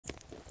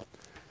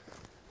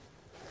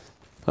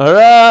All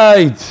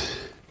right.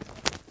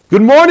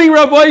 Good morning,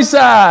 Rabbi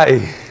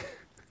Isai.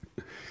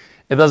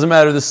 It doesn't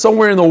matter. There's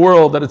somewhere in the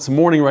world that it's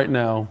morning right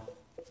now.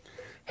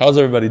 How's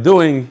everybody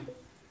doing?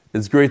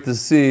 It's great to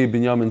see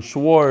Binyamin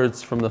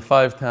Schwartz from the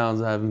Five Towns.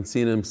 I haven't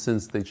seen him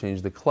since they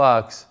changed the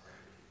clocks.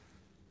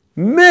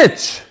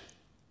 Mitch!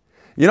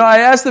 You know, I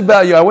asked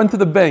about you. I went to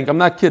the bank. I'm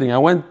not kidding. I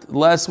went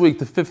last week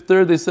to Fifth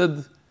Third. They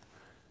said,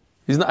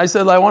 I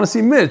said, I want to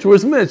see Mitch.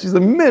 Where's Mitch? He's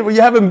like, Mitch, well,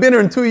 you haven't been here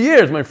in 2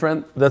 years, my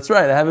friend. That's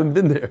right. I haven't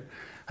been there.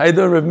 How you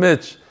doing, Reb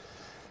Mitch?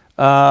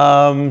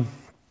 Eli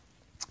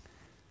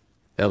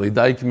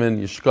Dykman,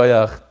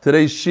 Yishkoyach.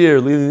 Today's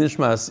shir, Lili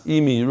Nishmas,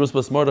 Imi,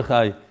 Rusbas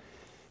Mordechai.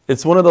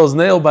 It's one of those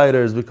nail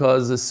biters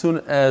because as soon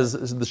as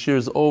the shir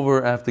is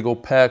over, I have to go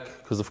pack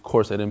because, of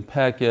course, I didn't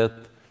pack yet.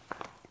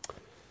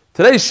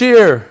 Today's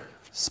shir,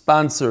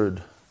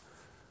 sponsored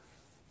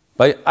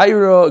by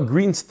Ira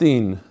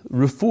Greenstein,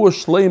 Refuah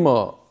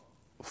Shlema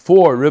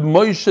for Reb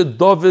Moshe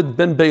David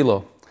Ben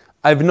Bela.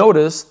 I've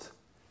noticed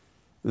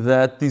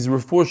that these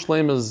Refuah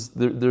Shlemas,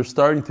 they're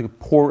starting to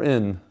pour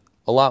in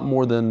a lot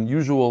more than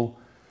usual.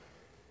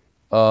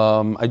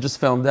 I just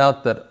found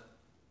out that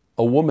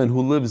a woman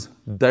who lives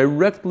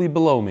directly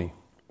below me,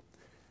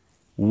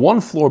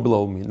 one floor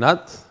below me,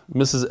 not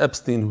Mrs.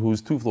 Epstein,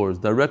 who's 2 floors,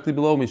 directly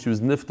below me, she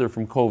was nifter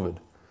from COVID.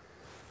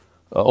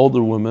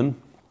 Older woman.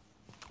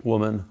 We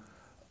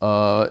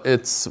got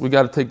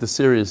to take this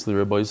seriously,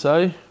 Rabbi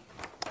Isai.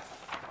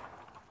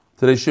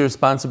 Today's shir is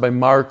sponsored by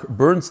Mark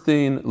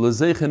Bernstein,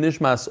 Lezeicha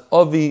Nishmas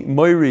Avi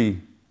Moiri,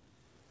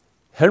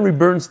 Henry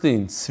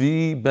Bernstein,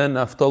 Tzvi Ben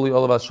Naftali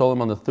Olav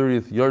Shalom on the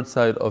 30th yard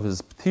side of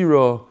his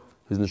Ptira,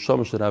 his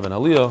neshama should have an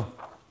aliyah,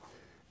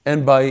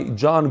 and by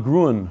John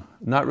Gruen,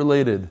 not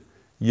related,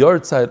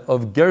 yard side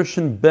of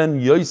Gershon Ben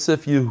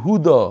Yosef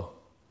Yehuda,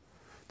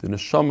 the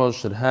neshama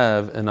should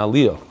have an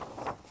aliyah.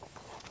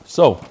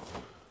 So,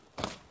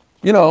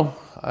 you know,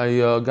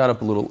 I got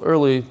up a little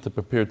early to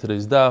prepare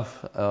today's daf.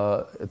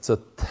 It's a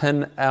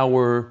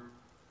 10-hour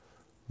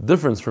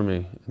difference for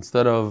me.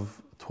 Instead of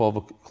 12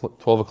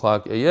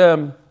 o'clock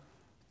a.m.,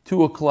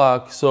 2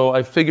 o'clock. So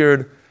I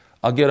figured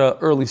I'll get an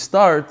early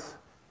start.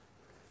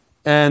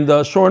 And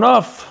sure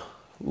enough,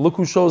 look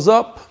who shows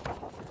up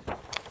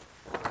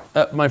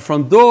at my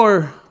front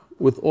door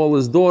with all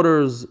his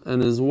daughters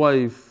and his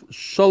wife.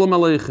 Shalom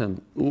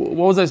Aleichem. What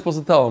was I supposed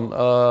to tell him?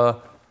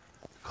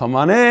 Come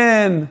on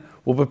in.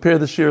 We'll prepare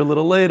the shir a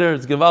little later.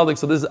 It's Givaldik.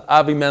 So this is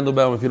Avi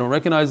Mandelbaum, if you don't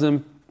recognize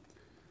him.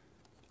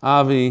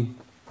 Avi.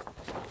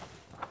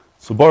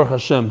 So Baruch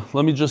Hashem.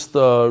 Let me just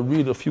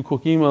read a few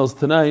quick emails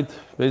tonight.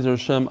 Be'ezer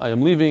Hashem, I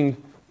am leaving.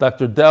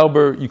 Dr.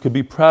 Dauber, you could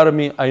be proud of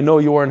me. I know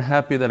you weren't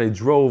happy that I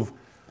drove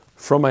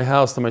from my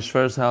house to my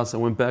shver's house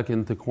and went back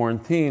into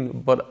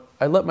quarantine, but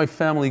I let my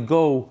family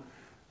go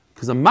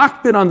because I'm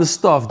makbid on this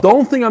stuff.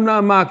 Don't think I'm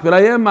not makbid.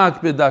 I am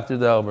makbid, Dr.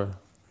 Dauber.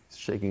 He's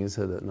shaking his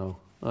head at no.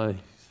 He's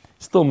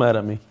still mad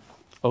at me.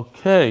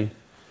 Okay,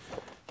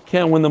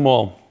 can't win them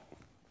all.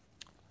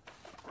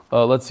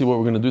 Let's see what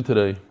we're going to do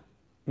today.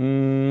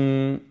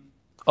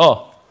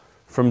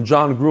 From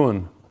John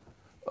Gruen.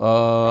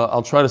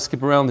 I'll try to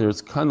skip around here.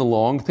 It's kind of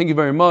long. Thank you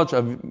very much.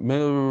 Yaakov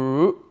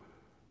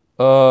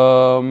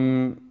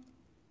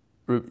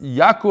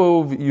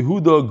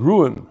Yehuda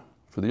Gruen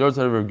for the yard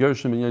side of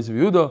Gershon and Yosef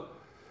Yehuda.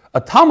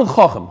 A Talmud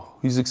Chacham.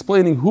 He's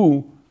explaining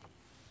who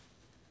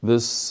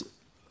this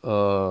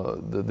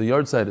the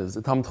yard side is.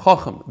 A Talmud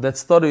Chacham that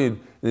studied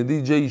in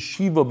the DJ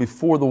Yeshiva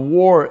before the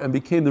war and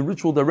became the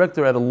ritual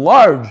director at a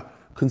large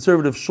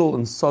conservative shul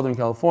in Southern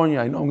California.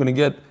 I know I'm going to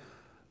get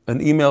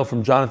an email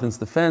from Jonathan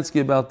Stefanski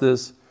about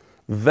this.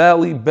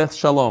 Valley Beth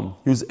Shalom.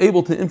 He was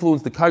able to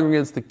influence the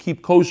congregants to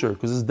keep kosher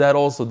because his dad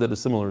also did a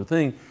similar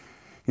thing.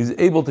 He was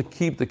able to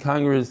keep the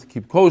congregants to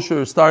keep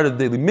kosher, started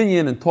daily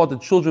minyan and taught the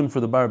children for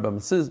the bar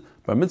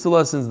mitzvah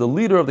lessons. The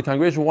leader of the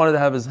congregation wanted to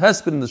have his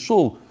hesped in the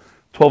shul.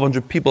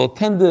 1,200 people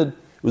attended.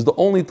 It was the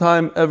only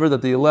time ever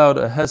that they allowed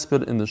a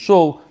hesped in the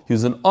shul. He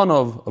was an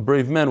Anav, a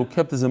brave man who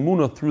kept his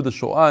emunah through the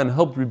Shoah and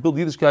helped rebuild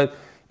Yiddishkeit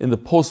in the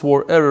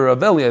post-war era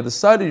of Eli. I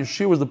decided your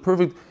shir was the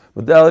perfect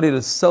modality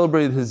to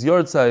celebrate his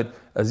yard side,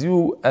 as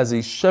you, as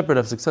a shepherd,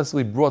 have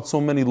successfully brought so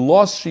many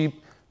lost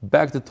sheep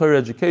back to Torah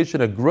education.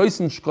 At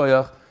Groisen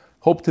Shkoyach,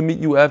 hope to meet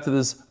you after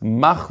this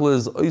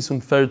Machles Oisun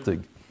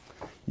Fertig.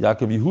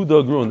 Yaakov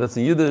Yehuda Gruen, that's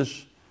in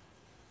Yiddish.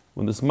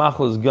 When this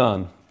Machle is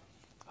gone,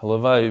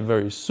 Halavai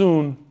very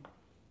soon.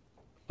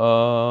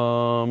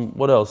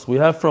 What else? We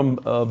have from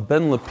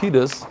Ben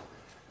Lapidus,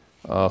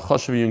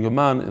 Chashav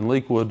Yungaman in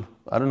Lakewood.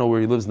 I don't know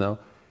where he lives now.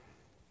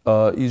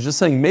 He's just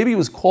saying maybe it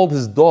was called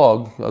his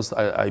dog.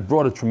 I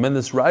brought a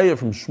tremendous raya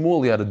from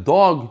Shmuel. He had a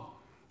dog.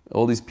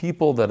 All these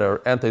people that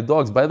are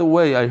anti-dogs. By the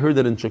way, I heard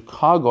that in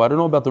Chicago, I don't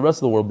know about the rest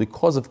of the world,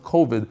 because of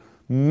COVID,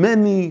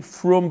 many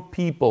from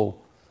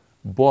people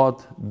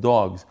bought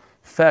dogs.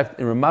 In fact,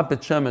 in Ramat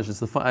Bet Shemesh, it's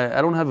the fun.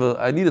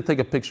 I need to take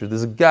a picture.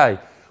 There's a guy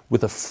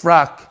with a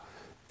frock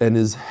and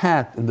his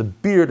hat and the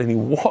beard, and he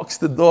walks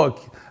the dog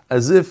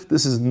as if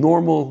this is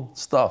normal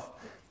stuff.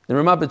 In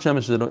Ramat Bet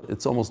Shemesh,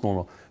 it's almost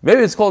normal.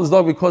 Maybe it's called his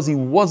dog because he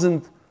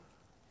wasn't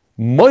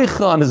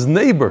moicha on his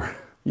neighbor.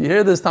 You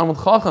hear this, Talmud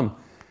Chacham?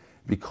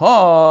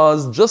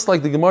 Because just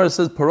like the Gemara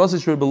says,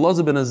 Parasish Rebbe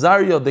Elazar ben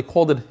Azariah, they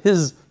called it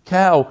his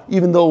cow,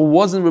 even though it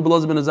wasn't Rebbe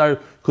Elazar ben Azariah,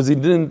 because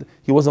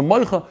he was a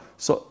moicha.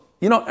 So,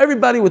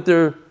 everybody with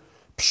their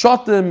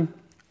pshatim.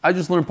 I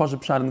just learned Pasha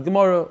Pshat in the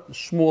Gemara.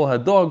 Shmuel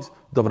had dogs.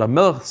 David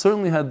HaMelech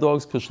certainly had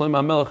dogs, because Shlomo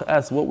HaMelech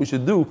asked what we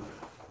should do.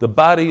 The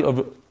body of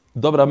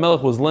David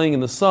HaMelech was laying in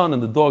the sun,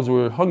 and the dogs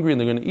were hungry,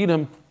 and they're going to eat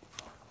him.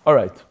 All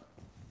right.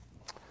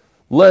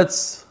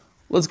 Let's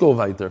go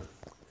weiter.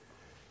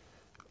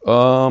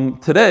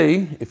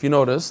 Today, if you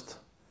noticed,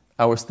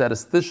 our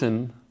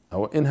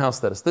in-house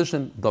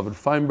statistician, David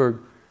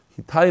Feinberg,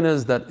 he told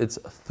us that it's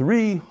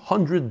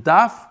 300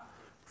 daf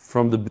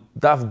from the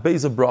daf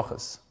Beis of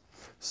Brachas.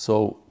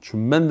 So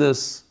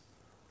tremendous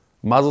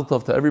mazel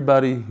tov to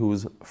everybody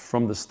who's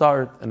from the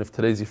start. And if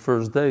today's your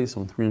first day,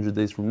 so in 300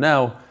 days from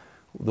now,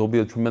 there'll be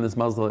a tremendous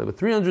mazel tov. But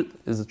 300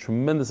 is a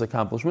tremendous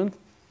accomplishment.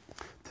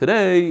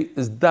 Today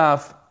is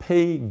daf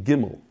Pei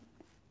Gimel.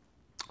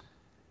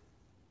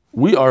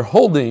 We are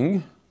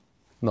holding,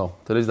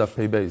 today's daf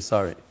Pei Beis,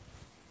 sorry.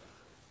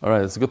 All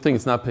right, it's a good thing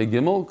it's not Pei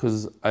Gimel,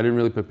 because I didn't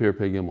really prepare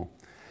Pei Gimel.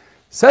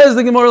 Says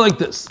the Gemara like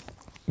this.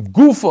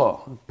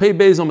 Gufa, Pei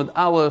Beis Amud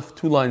Aleph,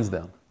 2 lines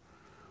down.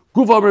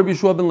 Gufa Rabbi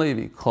Yeshua ben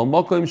Levi, Chol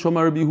Makom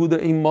Shomar Rabbi Yehuda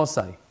Ein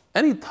Masai.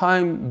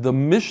 Anytime the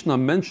Mishnah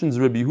mentions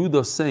Rabbi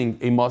Yehuda saying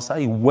a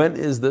Masai, when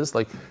is this?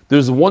 Like,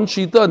 there's one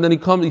shita, and then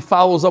he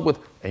follows up with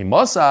a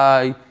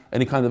Masai,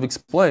 and he kind of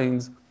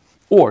explains.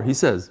 Or he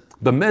says,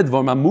 B'med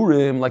var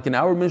mamurim, like in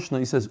our Mishnah,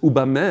 he says,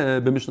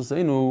 Ubameh b'Mishnah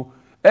seinu,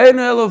 ein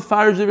elav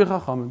farj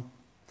v'chachamim.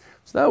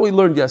 So that we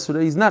learned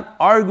yesterday. He's not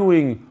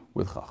arguing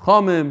with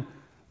chachamim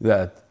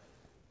that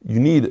you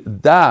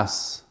need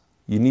das,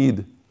 you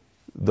need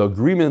the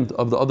agreement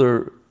of the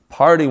other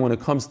party when it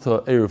comes to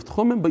Eruv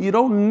Tchumim, but you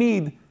don't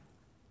need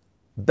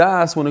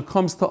das when it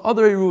comes to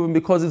other Eruvim,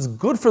 because it's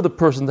good for the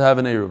person to have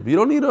an Eruv. You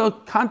don't need to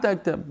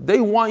contact them. They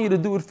want you to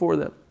do it for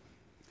them.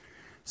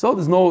 So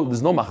there's no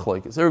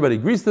machlokes. Everybody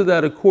agrees to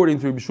that according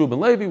to Rabbi Yeshua ben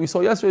Levi. We saw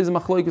yesterday is a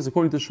machlokes.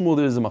 According to Shmuel,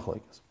 there is a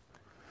machlokes.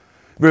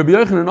 Rabbi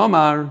Yochanan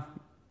Omar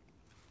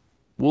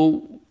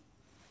will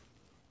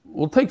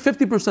take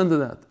 50% of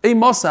that. A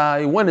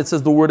Masai, when it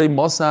says the word a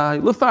Masai,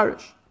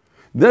 lefarish.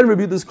 Then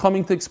Rabbi Yehuda is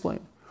coming to explain.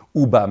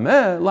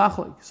 Ubameh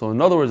lachlik. So in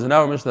other words, in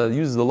our Mishnah that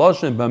uses the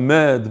lashon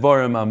bameh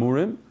dvarim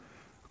amurim,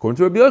 according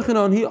to Rabbi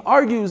Yochanan, he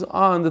argues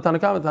on the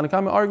Tanakama.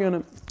 Tanakama argue on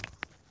him.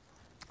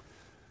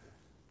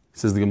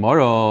 Says the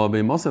Gemara,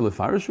 be Masai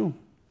lefarishu.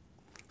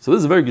 So this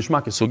is a very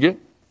gishmak sugya.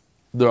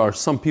 There are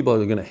some people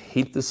that are going to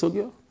hate this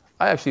sugya.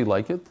 I actually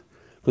like it,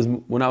 because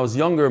when I was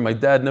younger, my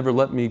dad never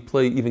let me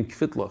play even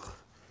kvitlach.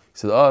 He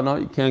said, "Oh no,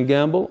 you can't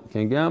gamble.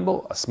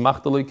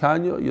 Asmachta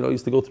leikanya." He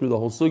used to go through the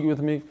whole sugya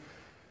with me.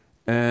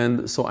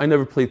 And so I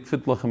never played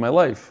kvitlach in my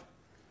life.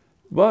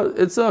 But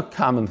it's a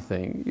common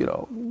thing,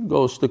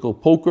 go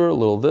shtickle poker, a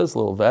little this, a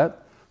little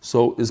that.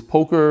 So is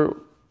poker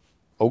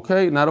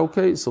okay, not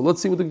okay? So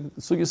let's see what the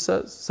sugya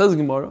says. Says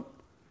Gemara.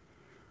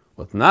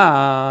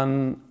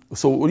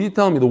 So what are you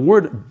telling me? The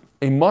word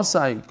a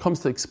Masai comes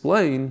to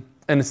explain,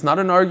 and it's not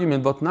an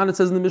argument, but it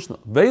says in the Mishnah.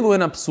 Veilu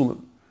en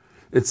apsulim.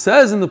 It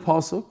says in the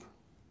pasuk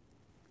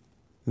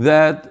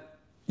that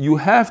you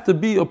have to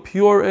be a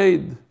pure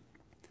aid.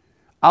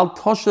 Al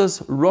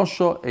toshes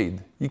Rasha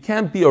aid. You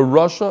can't be a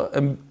Rasha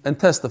and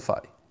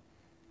testify.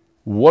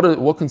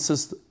 What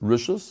consists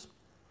Rishus?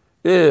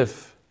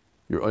 If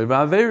you're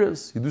Oiva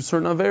Averis, you do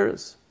certain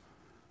Averis.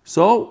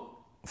 So,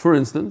 for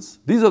instance,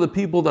 these are the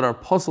people that are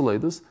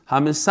Poseladus,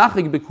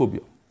 Hamisachik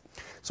Bekubya.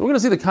 So we're going to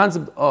see the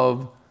concept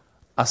of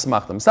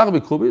Asmachta. Misachik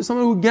Bekubya is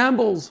someone who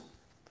gambles,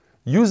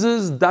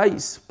 uses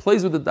dice,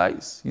 plays with the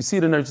dice. You see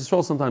it in Eretz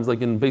Yisrael sometimes, like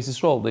in Beis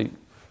Yisrael,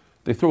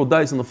 they throw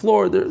dice on the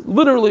floor.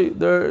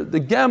 They're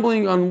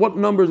gambling on what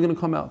number is going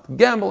to come out.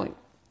 Gambling.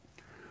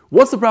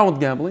 What's the problem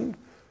with gambling?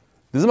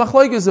 There's a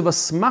machlokes of a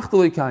smachta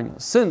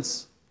leikanya.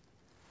 Since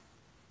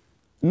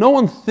no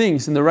one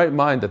thinks in their right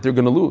mind that they're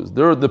going to lose.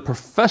 They're the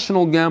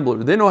professional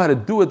gambler. They know how to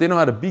do it. They know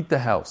how to beat the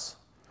house.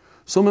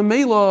 So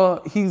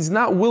Memela, he's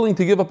not willing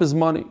to give up his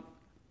money.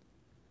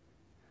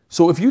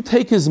 So if you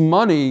take his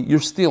money, you're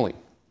stealing.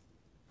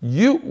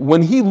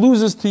 When he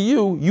loses to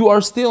you, you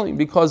are stealing,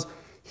 because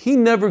he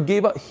never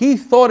gave up. He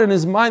thought in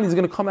his mind he's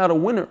going to come out a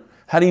winner.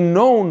 Had he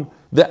known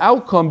the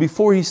outcome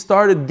before he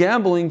started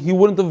gambling, he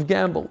wouldn't have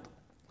gambled.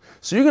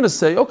 So you're going to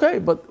say, okay,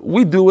 but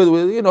we do it,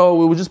 we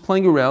were just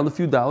playing around a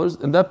few dollars,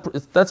 and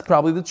that's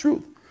probably the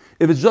truth.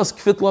 If it's just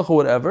kvitlach or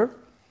whatever,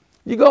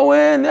 you go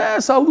in,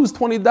 yes, I'll lose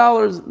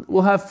 $20,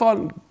 we'll have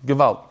fun,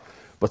 give out.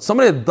 But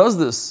somebody that does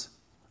this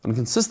on a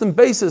consistent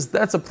basis,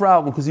 that's a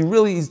problem, because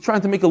he's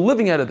trying to make a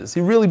living out of this.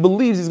 He really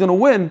believes he's going to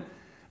win,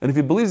 and if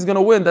he believes he's going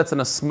to win, that's an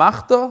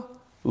asmachta,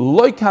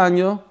 loy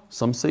kanya,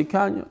 some say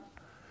kanya.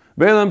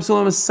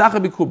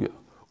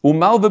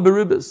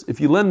 If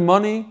you lend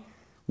money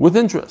with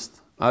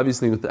interest,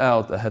 obviously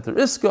without a heter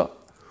iska,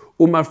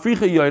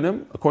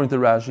 according to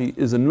Rashi,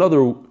 is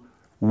another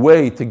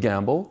way to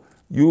gamble.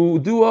 You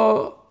do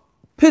a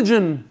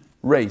pigeon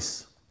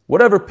race.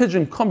 Whatever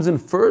pigeon comes in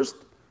first,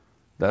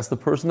 that's the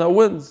person that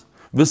wins.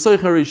 And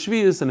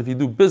if you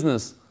do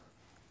business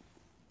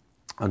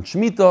On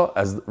Shemitah,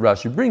 as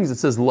Rashi brings, it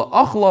says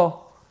la'achla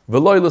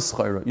v'loy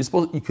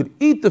l'schayra. You could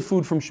eat the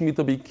food from Shemitah,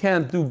 but you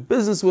can't do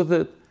business with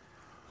it.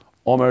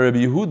 Omar Rabbi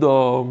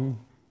Yehuda,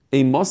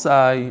 a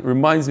Masai,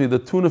 reminds me of the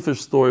tuna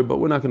fish story, but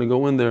we're not going to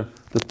go in there.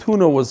 The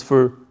tuna was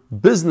for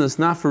business,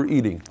 not for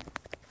eating.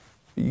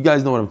 You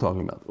guys know what I'm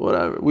talking about.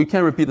 Whatever. We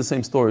can't repeat the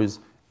same stories,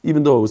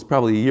 even though it was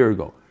probably a year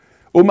ago.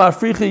 Omar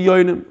Rabbi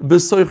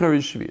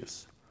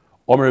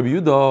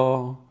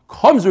Yehuda,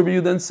 comes Rabbi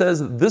Yehuda and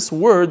says this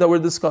word that we're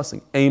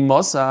discussing, a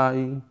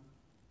Masai.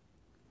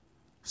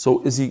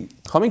 So is he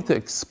coming to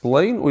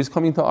explain or he's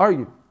coming to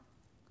argue?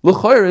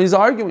 L'chayr, he's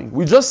arguing.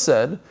 We just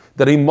said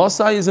that a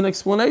Masai is an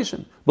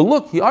explanation. But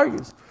look, he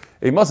argues.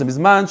 A Masai is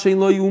man shein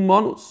lo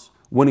yumanus.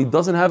 When he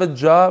doesn't have a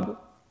job,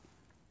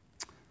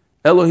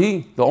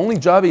 Elohi, the only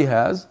job he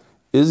has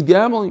is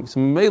gambling. So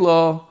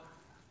Mela.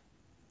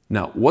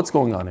 Now, what's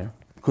going on here?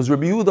 Because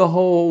Rabbi Yehuda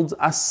holds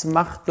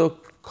asmachta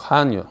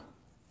kanya.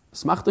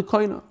 Asmachta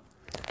koina.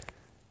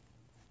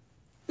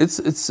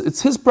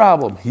 It's his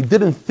problem. He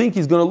didn't think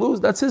he's going to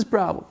lose. That's his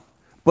problem.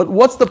 But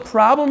what's the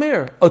problem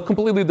here? A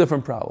completely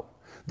different problem.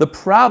 The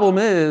problem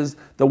is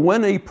that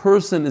when a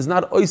person is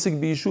not oisik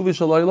b'yishuv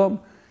shalaylam,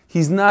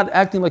 he's not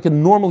acting like a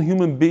normal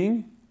human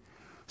being.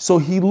 So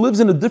he lives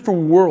in a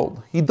different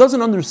world. He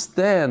doesn't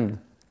understand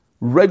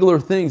regular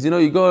things.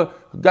 You go,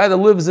 a guy that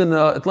lives in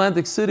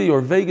Atlantic City or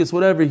Vegas,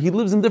 whatever, he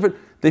lives in different,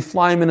 they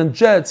fly him in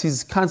jets,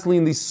 he's constantly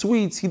in these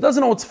suites. He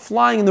doesn't know what's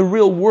flying in the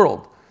real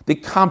world. They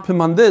comp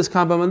him on this,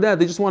 comp him on that,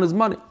 they just want his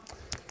money.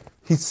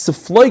 He's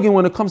sufflagging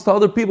when it comes to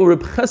other people.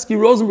 Reb Chesky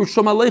Rosenberg,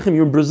 Shalom Aleichem,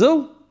 you're in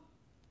Brazil?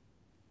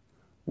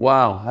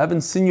 Wow, I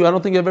haven't seen you, I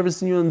don't think I've ever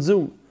seen you on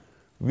Zoom.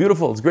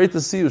 Beautiful, it's great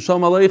to see you.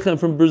 Shalom Aleichem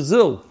from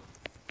Brazil.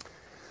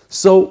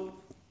 So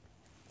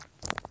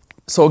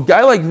a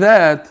guy like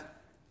that,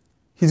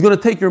 he's going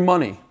to take your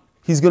money.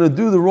 He's going to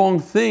do the wrong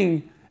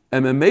thing.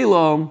 And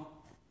Memela,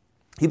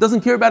 he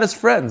doesn't care about his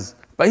friends.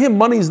 By him,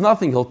 money is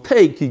nothing. He'll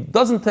take, he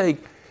doesn't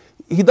take.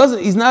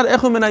 He's not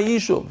Echom and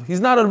Ayishuv.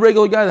 He's not a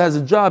regular guy that has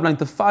a job, 9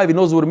 to 5. He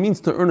knows what it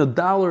means to earn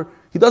 $1.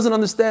 He doesn't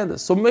understand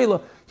this. So Mela,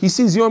 he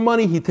sees your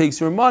money, he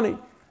takes your money.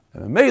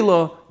 And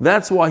Mela,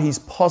 that's why he's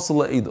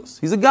Pasala Eidos.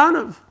 He's a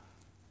Ganav.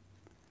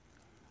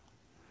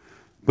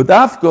 But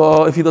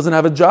Dafka, if he doesn't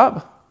have a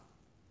job,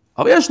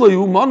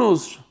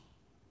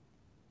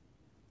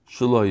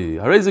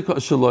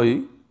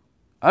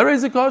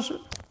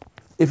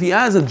 if he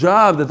has a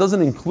job that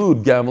doesn't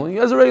include gambling, he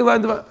has a regular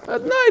line of,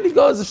 at night he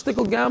goes a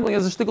shtickle gambling,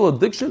 has a shtickle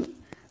addiction.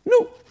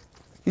 No,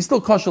 he's still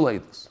kosher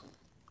leidos.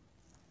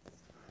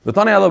 So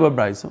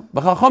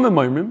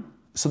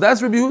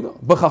that's Rabbi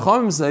Yehuda.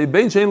 B'chachamim say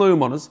bein shein lo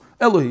yumanos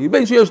Elohi,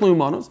 bein sheyesh lo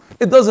yumanos.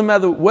 It doesn't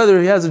matter whether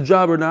he has a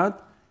job or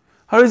not.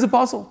 How is it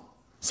possible?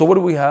 So what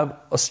do we have?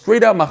 A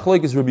straight out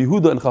machlek is Rabbi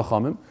Yehuda and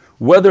Chachamim.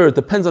 Whether it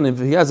depends on if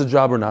he has a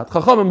job or not.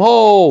 Chachamim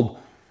hold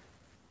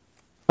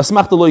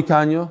asmachta lo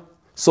kanya.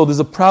 So there's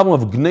a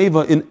problem of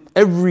gneva in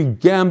every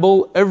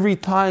gamble. Every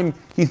time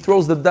he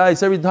throws the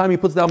dice, every time he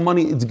puts down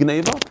money, it's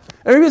gneva.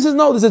 Everybody says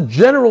no. There's a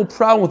general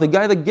problem with a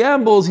guy that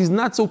gambles. He's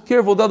not so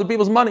careful with other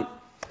people's money.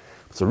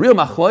 It's a real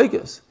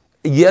machlokes.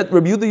 Yet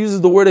Rabbi Yehuda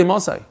uses the word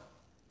emasai.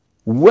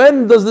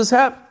 When does this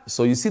happen?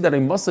 So you see that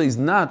emasai is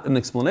not an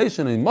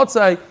explanation.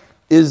 Emasai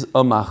is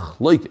a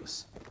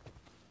machlokes.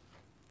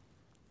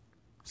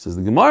 Says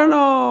the Gemara,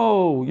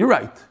 no, you're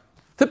right.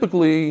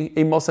 Typically,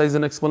 a Mosai is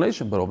an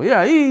explanation, but over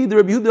here, the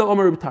Rabbi Yehuda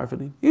Omer Rabbi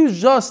Tarfon, he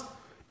was just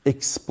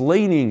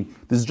explaining.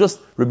 This is just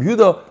Rabbi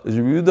Yehuda,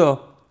 the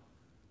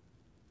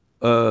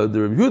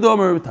Rabbi Yehuda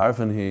Omer Rabbi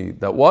Tarfon,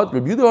 that what?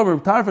 Rabbi Yehuda Omer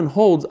Rabbi Tarfon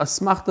holds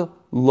asmachta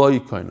loy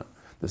koina.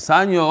 The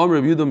Sanya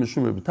Omer Rabbi Yehuda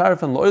Mishum Rabbi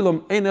Tarfon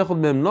lo'ilam ein echad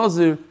mehem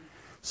nazir.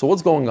 So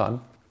what's going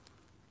on?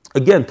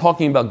 Again,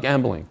 talking about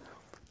gambling.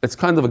 It's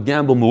kind of a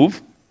gamble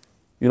move.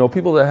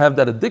 People that have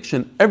that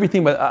addiction,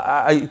 everything, but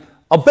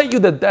I'll bet you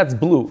that's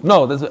blue.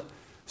 No,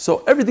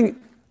 so everything,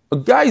 a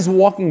guy's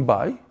walking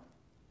by,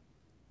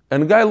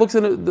 and a guy looks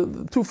at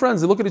the two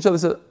friends, they look at each other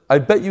and say, I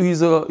bet you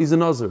he's a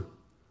Nazir.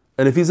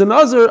 And if he's a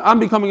Nazir,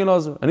 I'm becoming a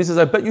Nazir. And he says,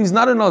 I bet you he's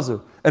not a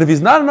Nazir. And if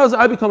he's not a Nazir,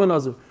 I become a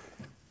Nazir.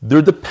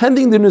 They're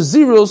depending their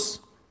Naziros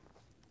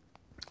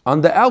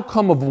on the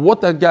outcome of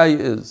what that guy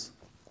is.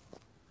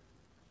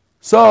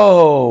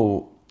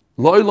 So,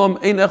 Lo'ilam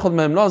ein echad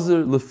mehem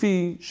nazir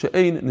lefi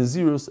she'ein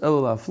nazirus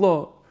ela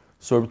la'aflo.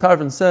 So Rabbi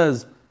Tarfon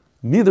says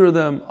neither of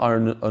them are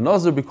a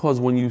nazir because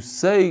when you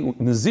say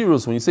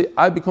nazirus, when you say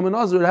I become a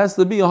nazir, it has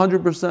to be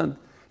 100%. It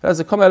has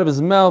to come out of his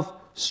mouth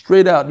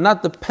straight out,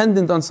 not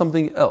dependent on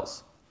something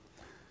else.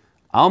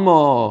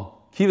 Alma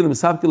kivin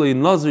misapkele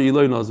nazir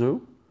iloi nazir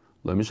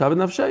lo mishavet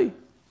nafshei.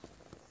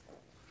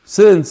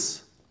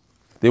 Since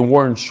they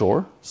weren't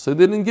sure, so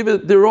they didn't give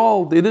it their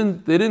all. They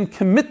didn't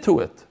commit to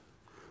it.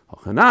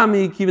 So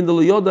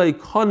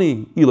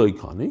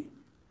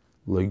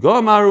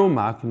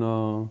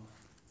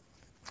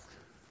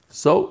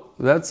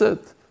that's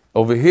it.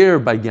 Over here,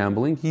 by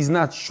gambling, he's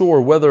not sure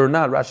whether or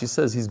not, Rashi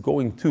says, he's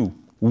going to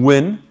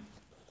win.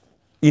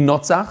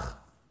 Inotzach.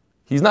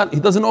 He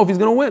doesn't know if he's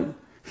going to win.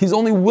 He's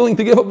only willing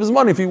to give up his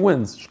money if he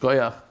wins.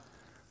 Shkoyach.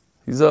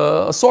 He's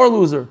a sore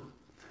loser.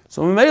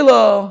 So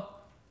Memela,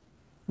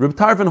 Reb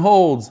Tarfon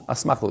holds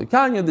Asmach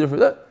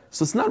L'Ikanya,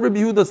 so it's not Rabbi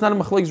Yehuda, it's not a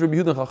Machlekes Rabbi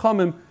Yehuda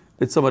Chachamim,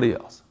 it's somebody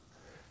else.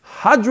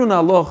 Hadrun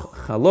aloch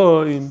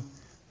chaloin,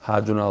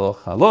 Hadrun aloch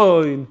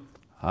chaloin,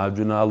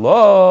 Hadrun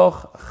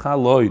aloch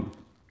chaloin.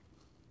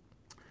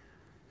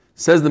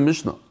 Says the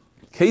Mishnah,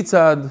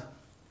 Ketzad,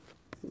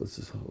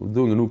 we're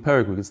doing a new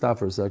parak, we can stop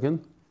for a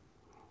second.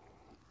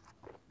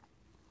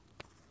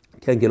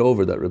 Can't get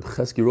over that Reb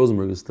Chesky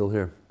Rosenberg is still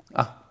here.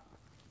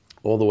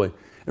 All the way.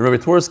 And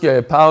Rabbi Twersky, I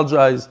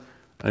apologize.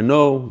 I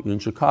know you're in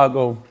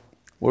Chicago.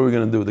 What are we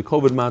going to do? The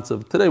COVID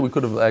matzav. Today we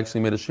could have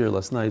actually made a shir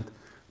last night.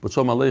 But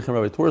Shalom Aleichem,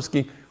 Rabbi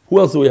Twersky. Who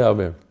else do we have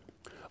here?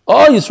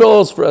 Oh,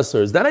 Yisrael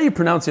Espresso. Is that how you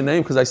pronounce your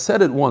name? Because I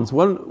said it once.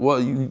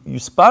 You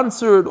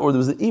sponsored, or there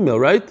was an email,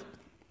 right?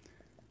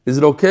 Is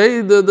it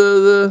okay?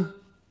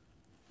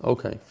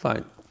 Okay,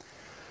 fine.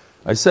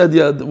 I said,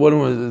 yeah,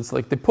 it's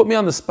like they put me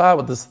on the spot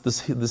with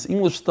this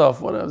English stuff.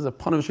 What is a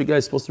Panovich guy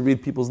supposed to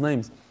read people's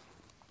names?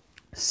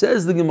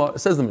 Says the Gemara,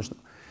 says the Mishnah.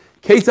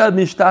 Ketzad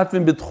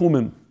mishtatvim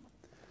b'tchumim.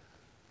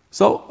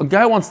 So a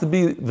guy wants to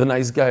be the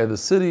nice guy of the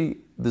city.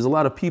 There's a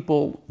lot of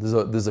people.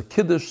 There's a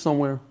kiddush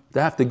somewhere.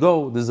 They have to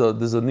go. There's a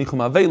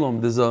nichum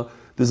avelum. There's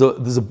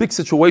a big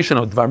situation,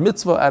 a dvar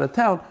mitzvah out of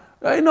town.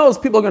 He knows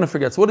people are going to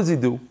forget. So what does he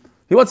do?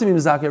 He wants to be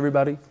mizak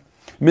everybody.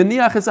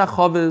 Meniach es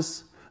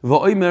achaves.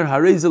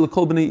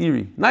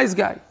 Nice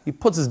guy. He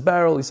puts his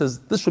barrel, he says,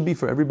 this should be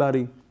for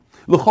everybody.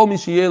 If you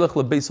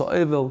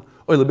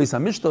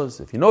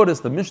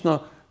notice, the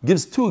Mishnah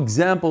gives two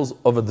examples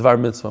of a Dvar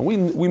Mitzvah.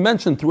 We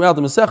mentioned throughout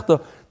the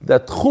Masechta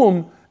that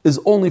Tchum is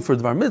only for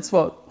Dvar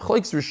Mitzvah.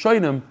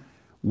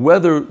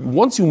 Whether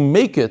once you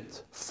make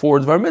it for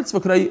Dvar Mitzvah,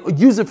 could I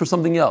use it for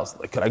something else?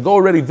 Like, could I go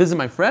already visit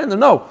my friend? Or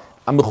no,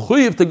 I'm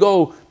mechuyev to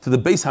go to the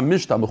Beis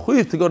HaMishta, I'm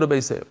mechuyev to go to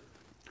Beis Ev.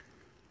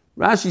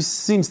 Rashi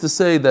seems to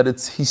say that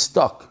he's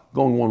stuck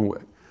going one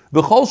way.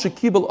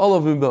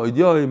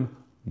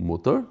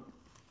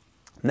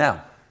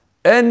 Now,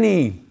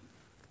 any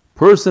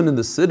person in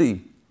the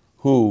city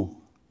who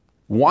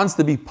wants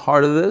to be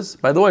part of this,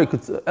 by the way,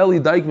 Eli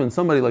Dykman,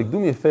 somebody do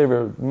me a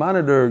favor,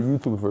 monitor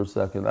YouTube for a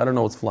second. I don't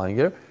know what's flying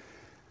here.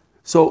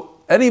 So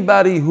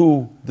anybody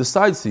who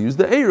decides to use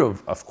the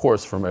Erev, of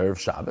course, from Erev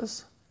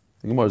Shabbos,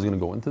 the Gemara is going to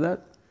go into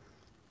that.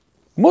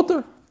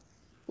 Mutter.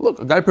 Look,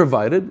 a guy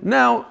provided.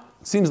 Now,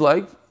 it seems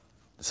like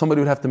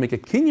somebody would have to make a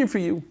kinyan for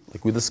you,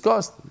 like we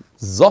discussed.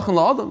 Zachan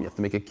la'adam, you have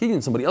to make a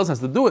kinyan, somebody else has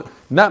to do it.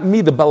 Not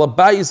me, the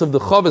balabayis of the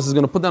chavis is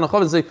going to put down a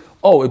chavis and say,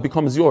 oh, it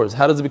becomes yours.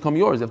 How does it become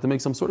yours? You have to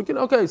make some sort of kinyan.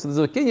 Okay, so there's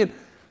a kinyan.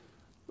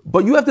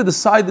 But you have to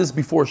decide this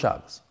before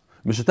Shabbos.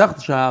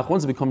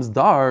 Once it becomes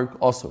dark,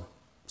 also,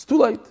 it's too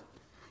late.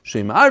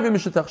 You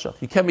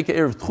can't make an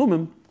Erev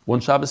Tchumim when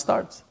Shabbos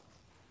starts.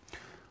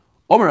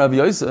 Omer Rav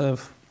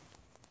Yosef,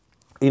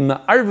 in the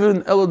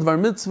Arvin Elad Var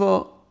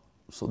Mitzvah.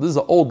 So this is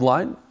an old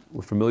line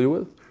we're familiar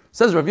with. It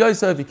says Rav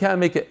Yosef, you can't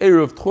make an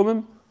Erev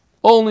Tchumim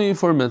only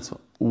for mitzvah.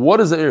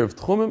 What is the Erev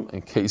Tchumim?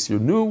 In case you're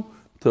new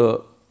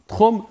to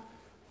Tchum,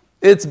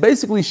 it's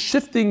basically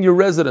shifting your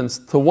residence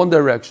to one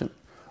direction.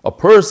 A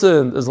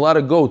person is allowed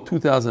to go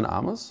 2,000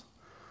 amas.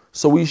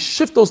 So we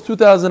shift those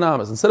 2,000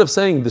 amas. Instead of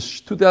saying the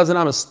 2,000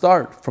 amas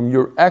start from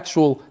your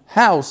actual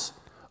house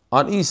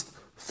on East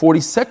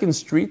 42nd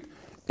Street,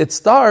 it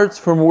starts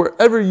from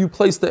wherever you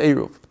place the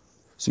Erev.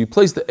 So you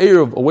place the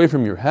Erev away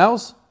from your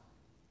house,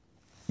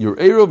 your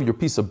Erev, your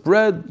piece of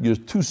bread, your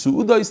 2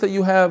 su'udais that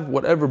you have,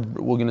 whatever,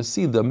 we're going to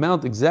see the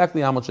amount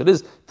exactly how much it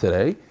is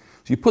today.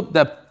 So you put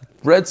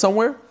that bread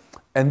somewhere,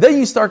 and then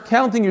you start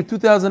counting your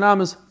 2,000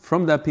 amas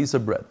from that piece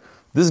of bread.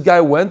 This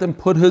guy went and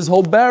put his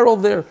whole barrel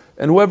there,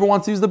 and whoever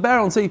wants to use the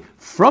barrel and say,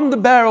 from the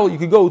barrel you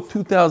could go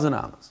 2,000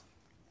 amas.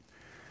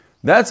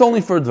 That's only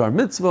for Dvar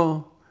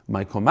Mitzvah,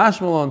 my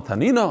Komashmalon,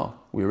 Tanina.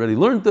 We already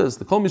learned this.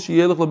 The Kol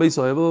Mishiyelech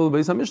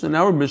LeBeis HaMishna.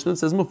 Now our Mishnah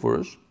says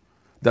Mefurish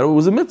that it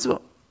was a mitzvah.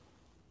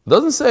 It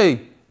doesn't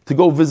say to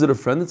go visit a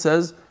friend. It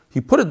says he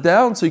put it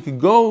down so he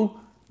could go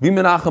be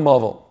Menachem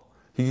Aval.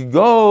 He could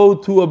go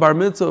to a bar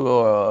mitzvah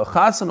or a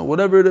chasen or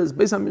whatever it is.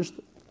 Beis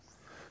HaMishna.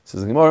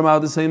 Says the Gemara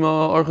about the same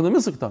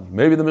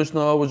maybe the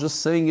Mishnah was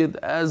just saying it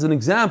as an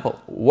example.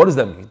 What does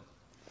that mean?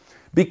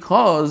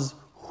 Because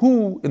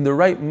who in the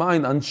right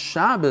mind on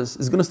Shabbos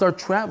is going to start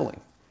traveling?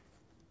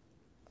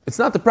 It's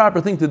not the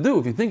proper thing to do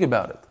if you think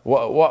about it.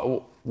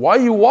 Why are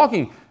you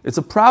walking? It's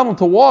a problem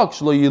to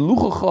walk.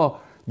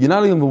 You're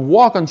not even to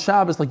walk on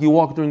Shabbos like you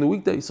walk during the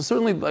weekday. So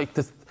certainly,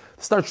 to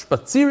start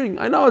spaziering,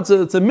 I know it's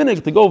a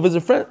minute to go visit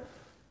a friend. You're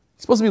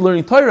supposed to be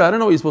learning Torah. I don't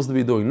know what you're supposed to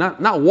be doing.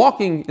 Not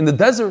walking in the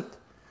desert.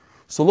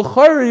 So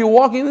l'chayr, you're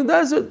walking in the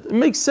desert. It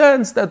makes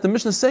sense that the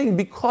Mishnah is saying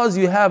because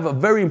you have a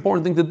very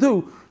important thing to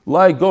do,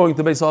 like going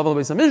to Beis Havel,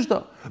 Beis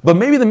HaMishta. But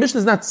maybe the Mishnah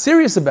is not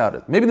serious about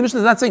it. Maybe the Mishnah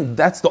is not saying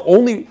that's the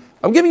only.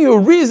 I'm giving you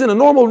a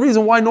normal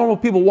reason why normal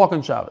people walk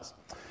on Shabbos.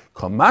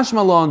 Kamash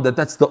Malon,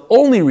 that's the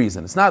only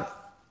reason. It's not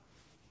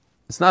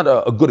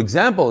a good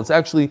example. It's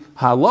actually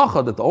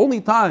halacha that the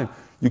only time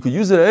you could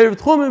use it at Erev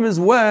Tchumim is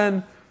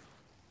when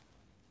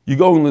you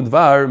go in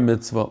Lidvar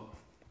Mitzvah.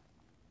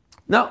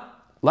 Now,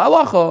 la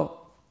halacha,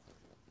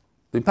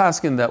 they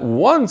paskin that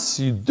once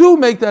you do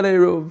make that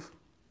Eruv,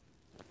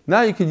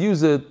 now you could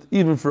use it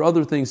even for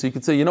other things. So you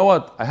could say, you know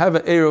what, I have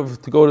an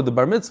Eruv to go to the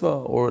bar mitzvah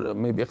or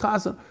maybe a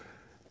chassan.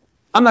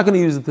 I'm not going to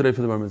use it today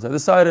for the bar mitzvah. I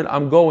decided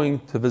I'm going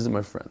to visit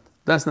my friend.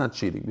 That's not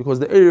cheating because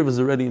the Eruv is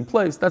already in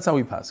place. That's how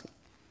we paskin.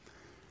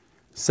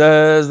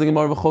 Says the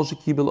Gemara, V'chol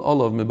shekibel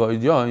olav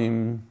me'ba'id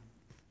yaim.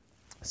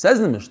 Says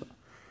the Mishnah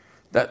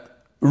that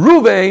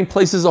Ruvain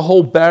places a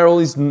whole barrel.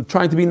 He's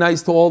trying to be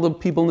nice to all the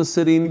people in the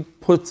city and he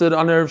puts it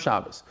on Erev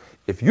Shabbos.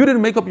 If you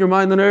didn't make up your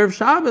mind on Erev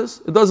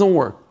Shabbos, it doesn't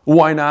work.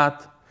 Why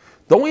not?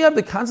 Don't we have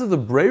the concept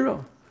of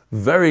Breira?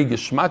 Very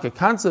geschmack, a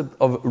concept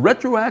of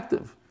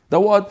retroactive. That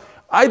what?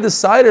 I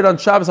decided on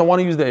Shabbos I want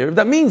to use the Erev.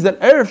 That means that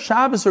Erev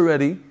Shabbos I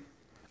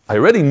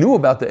already knew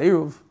about the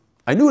Erev.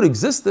 I knew it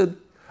existed.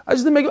 I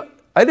didn't make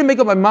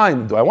up my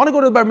mind. Do I want to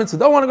go to the Bar Mitzvah?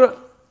 Do I want to go?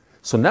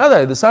 So now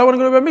that I decide I want to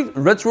go to the Bar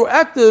Mitzvah,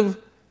 retroactive,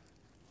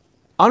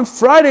 on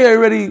Friday I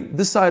already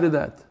decided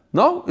that.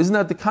 No? Isn't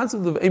that the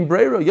concept of Ein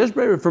Breira? Yesh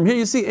Breira. From here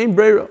you see Ein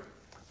Breira.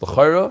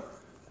 L'chayra,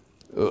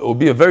 it will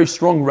be a very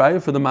strong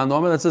raya for the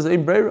Manoma that says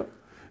Ein Breira.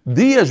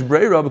 Yesh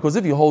Breira, because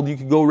if you hold you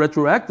could go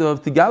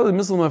retroactive, to Gali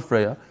Misl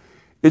Mafreya,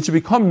 it should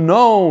become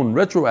known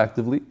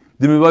retroactively.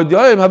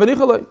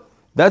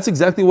 That's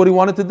exactly what he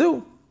wanted to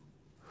do.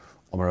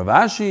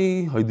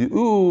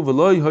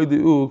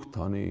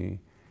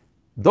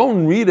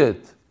 Don't read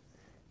it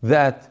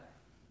that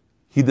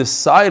he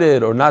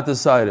decided or not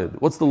decided.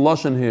 What's the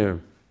lashon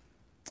here?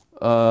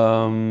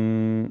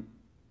 Kibel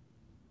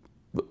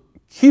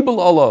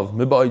olav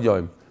miba'id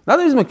yoim. Not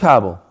that he's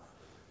makabel.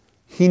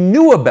 He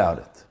knew about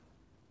it.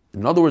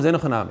 In other words,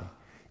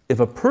 if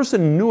a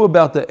person knew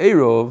about the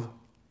Eruv,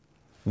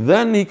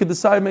 then he could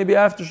decide maybe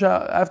after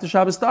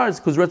Shabbos starts,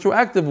 because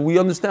retroactive, we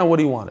understand what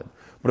he wanted.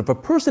 But if a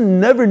person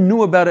never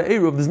knew about an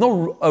Eruv,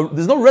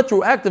 there's no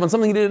retroactive on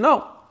something he didn't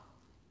know.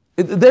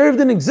 The Eruv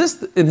didn't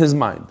exist in his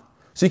mind.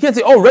 So you can't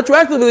say, oh,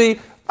 retroactively,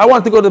 I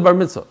want to go to the Bar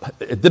Mitzvah.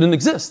 It didn't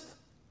exist.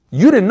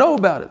 You didn't know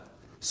about it.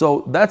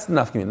 So that's the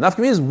nafkamin.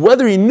 Nafkamin is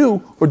whether he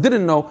knew or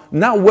didn't know,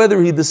 not whether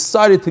he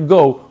decided to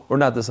go or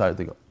not decided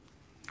to go.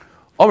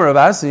 Omer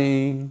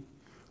Avasi,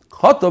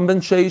 Chatam ben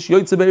Sheish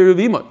Yoitze Be'eruv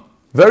Imay.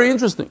 Very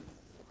interesting.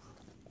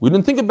 We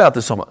didn't think about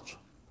this so much.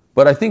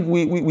 But I think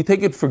we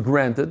take it for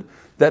granted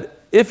that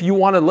if you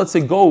want to, let's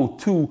say, go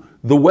to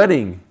the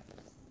wedding,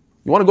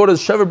 you want to go to the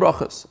Shever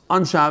Brachas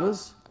on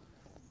Shabbos,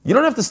 you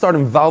don't have to start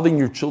involving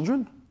your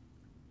children.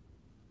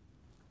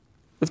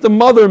 If the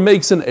mother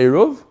makes an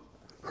Eruv,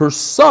 her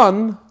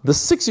son, the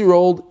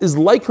 6-year-old, is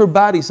like her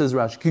body, says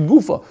Rashi.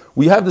 Kigufa.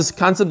 We have this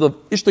concept of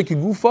Ishta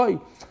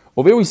Kigufai.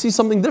 Over here we see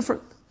something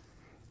different.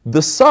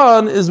 The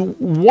son is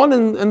one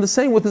and the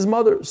same with his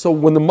mother. So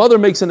when the mother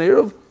makes an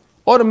Eruv,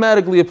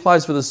 automatically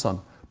applies for the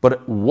son. But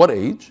at what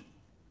age?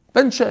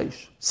 Ben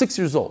Sheish, 6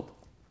 years old.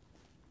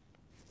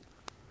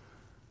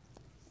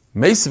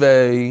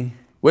 Meisvei,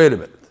 wait a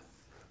minute.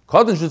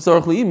 Kadin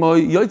shetzarach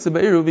li'imoi yoytze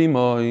be'eruv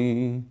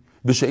imoi.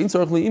 V'she'in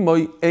tzarach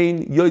li'imoi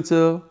ein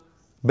yoytze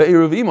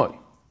be'eruv imoi.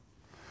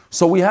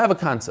 So we have a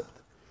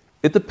concept.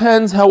 It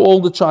depends how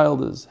old the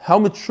child is, how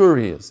mature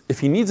he is. If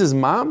he needs his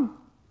mom,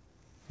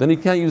 then he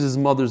can't use his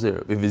mother's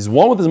eruv. If he's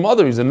one with his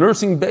mother, he's a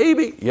nursing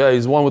baby, yeah,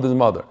 he's one with his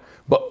mother.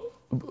 But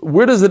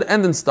where does it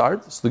end and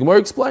start? So the Gemara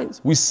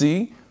explains. We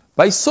see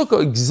by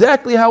Sukkah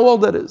exactly how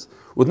old that is.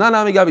 With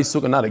Nanami Gavi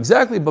Sukkah, not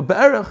exactly, but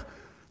Be'erech,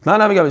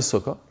 Nanami Gavi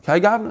Sukkah, Kai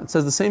Gavna, it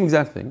says the same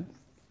exact thing.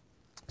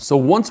 So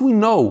once we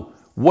know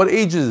what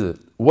age is it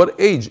by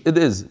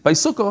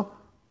Sukkah,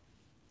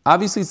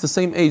 obviously it's the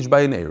same age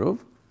by an Eruv,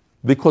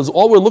 because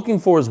all we're looking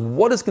for is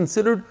what is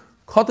considered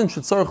Katan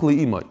Shetzarach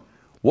Li'imai.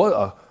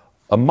 What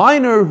a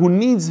minor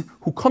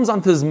who comes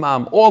onto his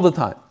mom all the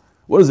time.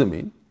 What does it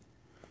mean?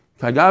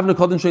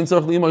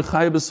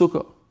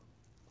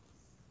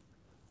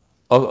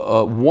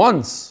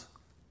 Once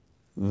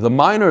the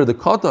minor, the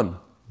katan,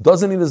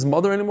 doesn't need his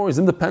mother anymore, he's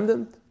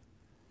independent.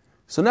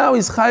 So now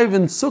he's chayiv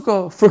in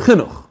sukkah for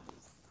chinuch.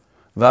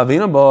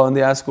 And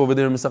they ask over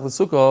there in Masechet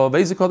Sukkah,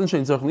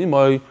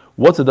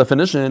 what's the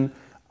definition?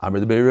 A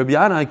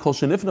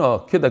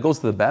kid that goes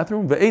to the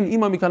bathroom,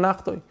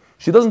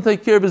 she doesn't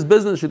take care of his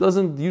business, she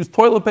doesn't use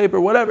toilet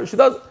paper, whatever,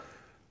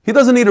 he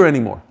doesn't need her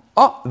anymore.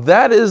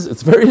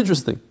 It's very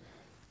interesting.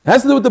 It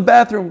has to do with the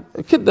bathroom.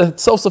 A kid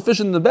that's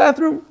self-sufficient in the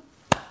bathroom,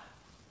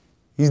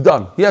 he's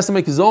done. He has to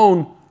make his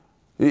own.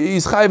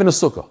 He's chayiv in a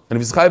sukkah. And if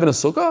he's chayiv in a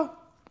sukkah,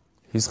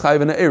 he's chayiv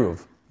in an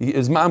eruv.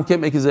 His mom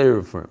can't make his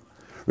eruv for him.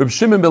 Reb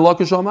Shimon ben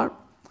Lakish Amar,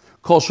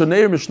 Kol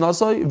Shaneir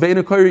Mishnasai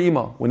Ve'ena Koyer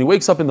Ima. When he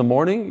wakes up in the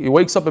morning, he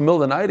wakes up in the middle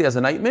of the night, he has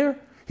a nightmare,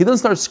 he doesn't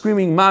start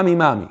screaming, Mami,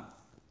 Mami.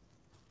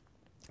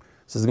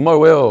 Says the Gemara,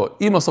 well,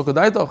 Ima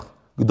Sokadaitach,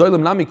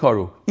 G'doylem Nami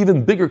Karu.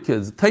 Even bigger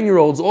kids,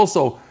 10-year-olds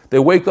also, they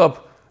wake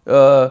up,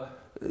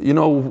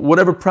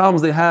 whatever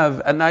problems they have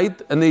at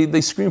night, and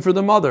they scream for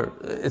their mother.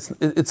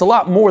 It's a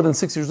lot more than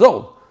 6 years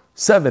old.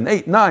 7,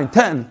 8, 9,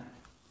 10.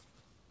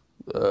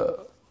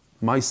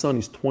 My son,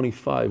 he's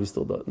 25, he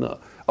still does. No.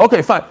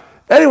 Okay, fine.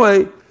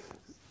 Anyway,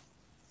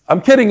 I'm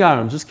kidding,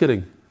 Aaron, just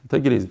kidding.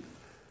 Take it easy.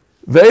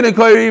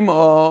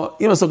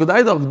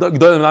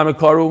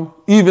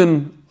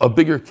 Even a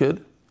bigger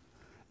kid.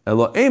 I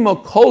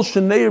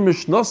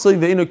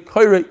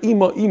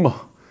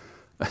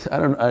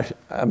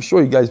I'm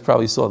sure you guys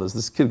probably saw this.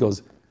 This kid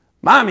goes,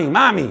 "Mommy,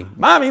 mommy,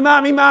 mommy,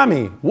 mommy,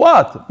 mommy."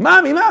 What?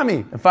 Mommy,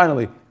 mommy. And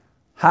finally,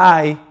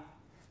 hi.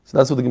 So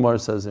that's what the Gemara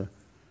says here.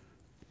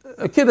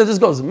 A kid that just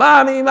goes,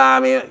 "Mommy,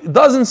 mommy,"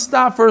 doesn't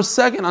stop for a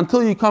second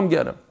until you come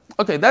get him.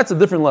 Okay, that's a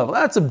different level.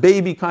 That's a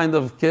baby kind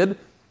of kid.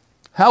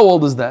 How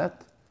old is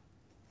that?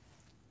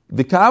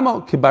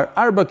 Vikama kibar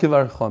arba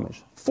kivar chomish.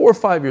 4 or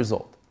 5 years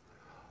old.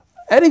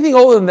 Anything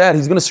older than that,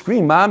 he's going to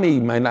scream, "Mommy," he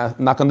might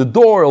knock on the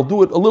door, he'll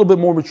do it a little bit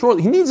more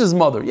maturely. He needs his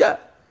mother, yeah.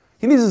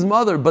 He needs his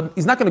mother, but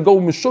he's not going to go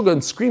mishuga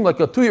and scream like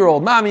a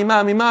 2-year-old, "Mommy,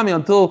 mommy, mommy,"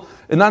 until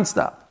it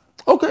nonstop.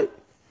 Okay.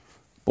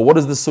 But what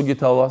does this sugya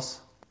tell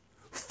us?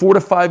 4 to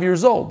 5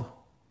 years old.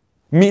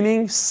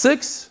 Meaning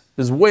 6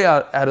 is way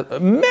out at a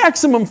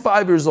maximum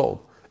 5 years old.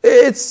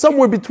 It's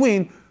somewhere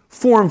between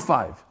 4 and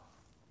 5.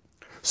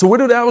 So where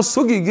did our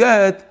sugi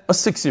get a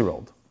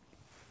 6-year-old?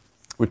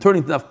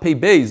 Returning to Daf Pei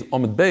Beis,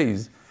 Omid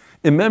Beis,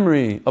 in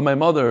memory of my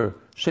mother,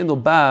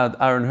 Shendel Bad,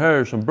 Aaron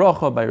Hirsch, and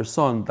Bracha by her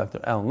son, Dr.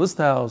 Alan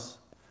Listhouse.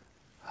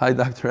 Hi,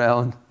 Dr.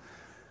 Alan.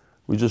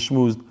 We just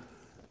schmoozed.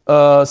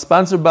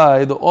 Sponsored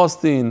by the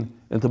Austin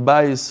and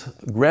Tobias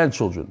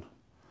grandchildren.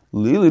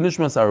 Lili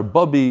Nishmas, our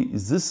Bubby,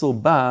 Zissel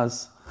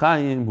Bas,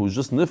 Chaim, who's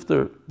just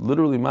nifter,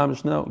 literally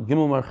mamish now,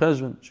 Gimel Mar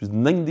Cheshvan. She's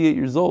 98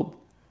 years old.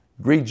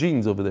 Great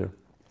genes over there.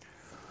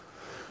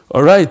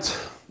 All right.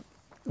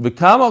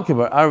 V'kamal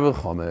kibar arva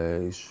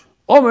chomesh.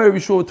 Omer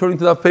Yeshua, turning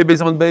to that pay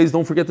base on base,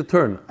 don't forget to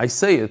turn. I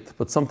say it,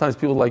 but sometimes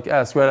people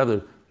ask right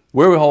after,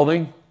 where are we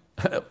holding?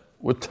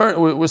 we're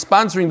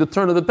sponsoring the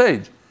turn of the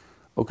page.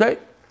 Okay?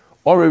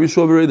 Omer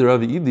Yeshua the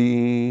Rav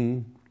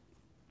Idi.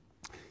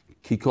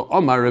 Kiko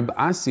Omar Reb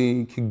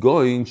Asi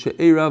Kigoin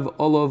She'erav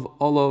Olav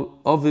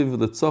Aviv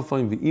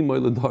Letzafim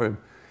V'imoy Ledarim.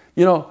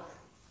 You know,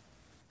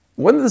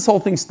 when did this whole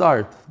thing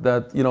start?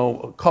 That,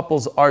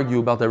 couples argue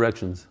about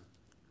directions.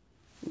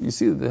 You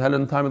see, they had it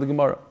in the time of the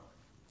Gemara.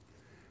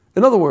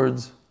 In other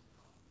words,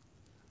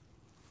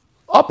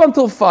 up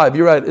until 5,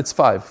 you're right, it's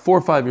 4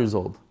 or 5 years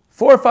old.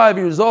 4 or 5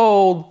 years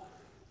old,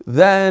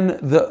 then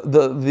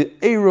the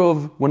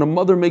Eruv, when a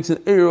mother makes an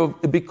Eruv,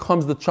 it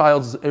becomes the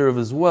child's Eruv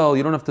as well.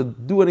 You don't have to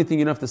do anything,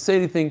 you don't have to say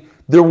anything.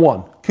 They're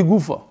one.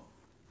 Kigufa.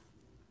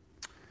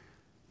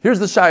 Here's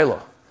the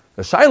Shaila.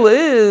 The Shaila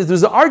is,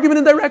 there's an argument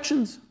in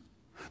directions.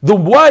 The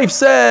wife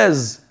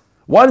says,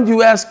 why didn't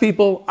you ask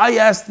people? I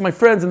asked my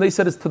friends and they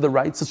said it's to the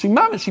right. So she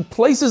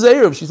places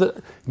Eruv. She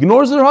said,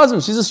 ignores her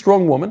husband. She's a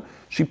strong woman.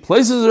 She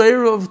places her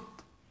Eruv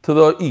to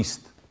the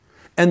east.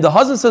 And the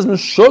husband says,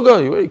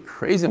 Meshuggah, you're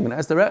crazy, I'm going to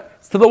ask the right.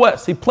 It's to the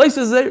west. He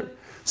places Eruv.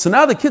 So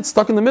now the kid's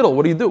stuck in the middle.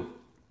 What do you do?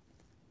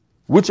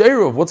 Which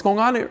Eruv? What's going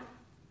on here?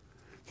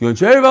 So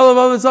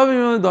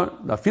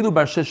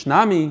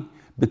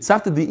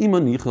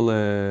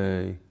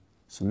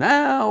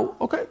now,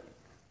 okay.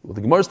 What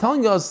the Gemara is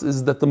telling us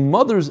is that the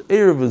mother's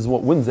Eruv is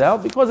what wins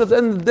out, because at the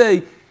end of the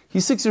day,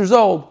 he's 6 years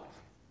old,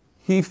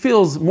 he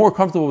feels more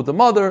comfortable with the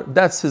mother,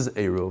 that's his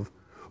Eruv.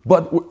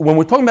 But when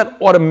we're talking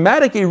about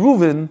automatic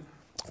Eruvin,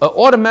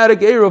 automatic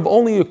Eruv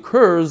only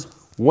occurs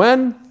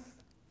when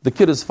the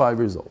kid is 5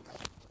 years old.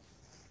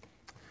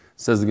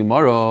 Says the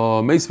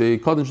Gemara,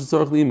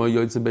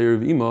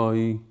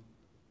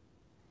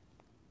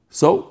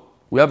 so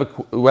we have a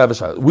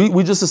shayla.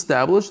 We just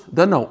established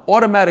that no,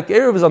 automatic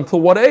Eruv is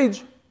until what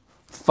age?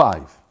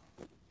 5.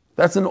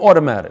 That's an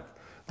automatic.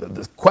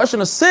 The question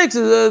of 6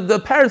 is the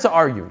parents are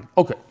arguing.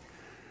 Okay.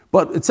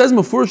 But it says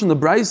Mefurish in the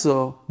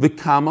Braisa,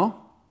 Vikama,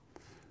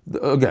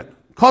 again,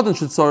 Katan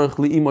should tzarech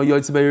li'ima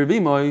yoytze be'eruv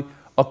imay,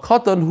 a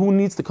katan who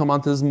needs to come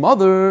onto his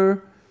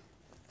mother,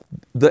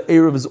 the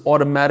Eruv is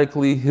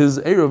automatically his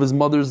Eruv, his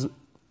mother's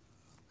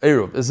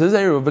Eruv. Is his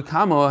Eruv,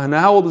 Vikama, and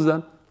how old is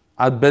that?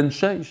 Ad ben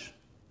sheish.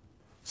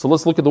 So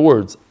let's look at the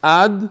words.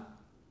 Ad,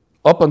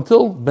 up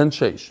until ben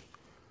sheish.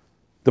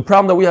 The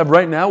problem that we have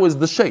right now is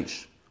the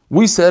sheish.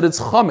 We said it's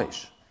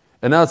chamesh,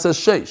 and now it says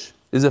sheish.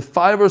 Is it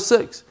 5 or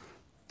 6?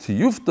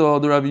 Tiyufta,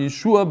 the Rav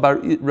Yeshua bar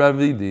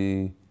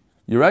Ravidi.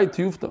 You're right,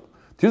 Tiyufta.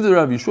 Tiyufta, the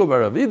Rav Yeshua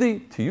bar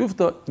Ravidi.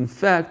 Tiyufta, in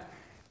fact,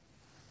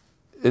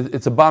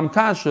 it's a bam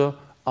kasha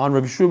on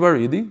Rav Yeshua bar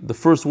Ravidi, the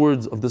first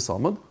words of the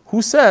Talmud,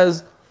 who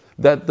says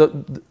that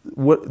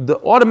the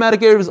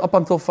automatic Eruv is up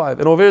until 5.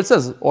 And over here it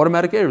says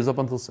automatic Eruv is up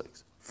until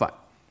 6. Fine.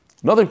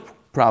 Another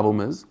problem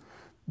is,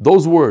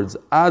 those words,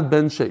 ad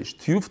ben sheish,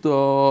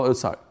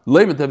 tiyufta,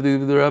 leimet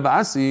the Rav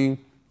Asi.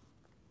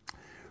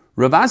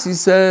 Rav Asi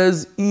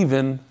says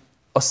even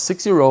a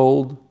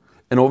 6-year-old,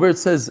 and over it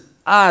says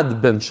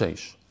ad ben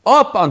sheish,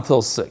 up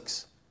until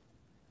 6.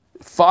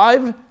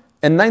 5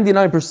 and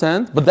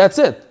 99%, but that's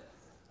it.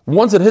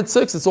 Once it hits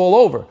 6, it's all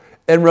over.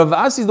 And Rav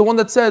Asi is the one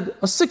that said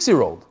a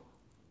 6-year-old.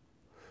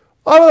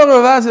 Oh,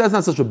 Rav Asi, that's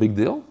not such a big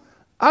deal.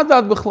 Ad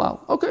b'chlal,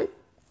 okay.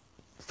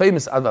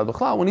 Famous ad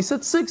b'chlal, when he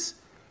said 6,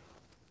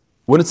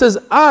 when it says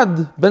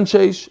ad ben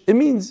sheish, it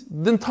means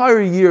the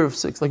entire year of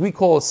 6. Like we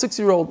call a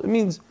 6-year-old, it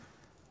means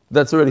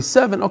that's already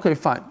 7. Okay,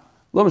 fine.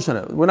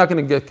 We're not going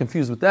to get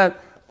confused with that.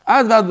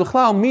 Ad v'ad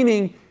b'chlal,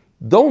 meaning,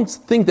 don't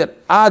think that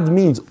ad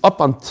means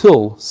up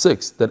until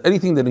 6, that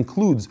anything that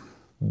includes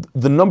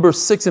the number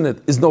 6 in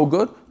it is no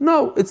good.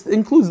 No, it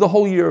includes the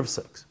whole year of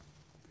 6.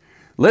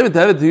 What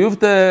about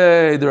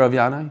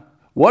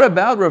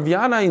Rav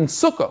Yanai in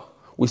Sukkah?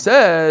 We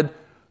said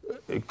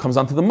it comes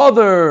onto the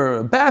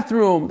mother,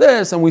 bathroom,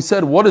 this, and we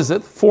said, what is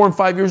it? 4 and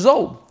 5 years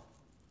old.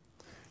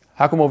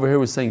 How come over here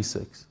we're saying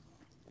 6?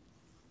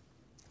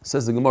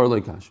 Says the Gemara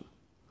Leikasha.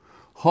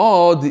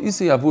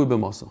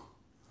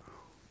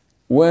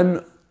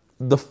 When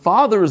the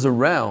father is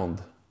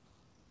around,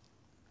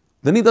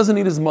 then he doesn't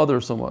need his mother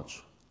so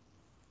much.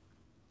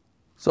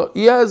 So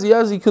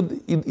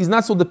he's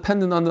not so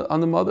dependent on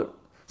the mother.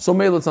 So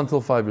maybe it's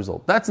until 5 years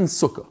old. That's in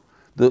Sukkah.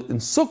 In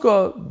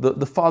Sukkah,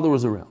 the father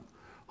was around.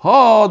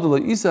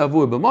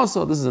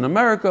 This is in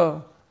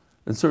America,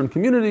 in certain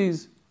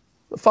communities.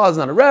 The father's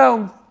not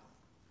around.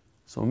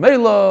 So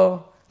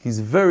Mela, he's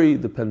very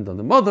dependent on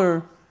the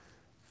mother.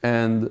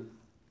 And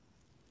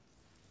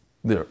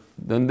there.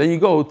 Then you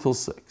go till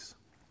 6.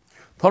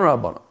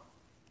 Ma'arav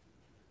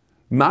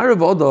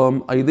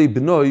Adam ayidei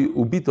b'noi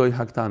ubitoi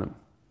haktanim.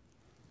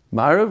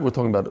 Ma'arav, we're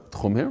talking about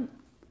tchum here.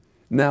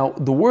 Now,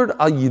 the word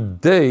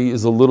ayidei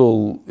is a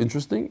little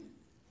interesting.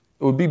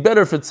 It would be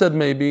better if it said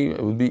maybe,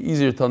 it would be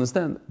easier to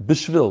understand.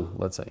 Bishvil,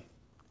 let's say.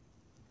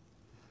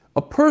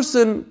 A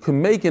person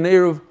can make an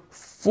eruv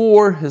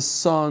for his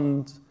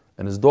sons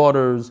and his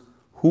daughters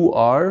who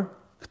are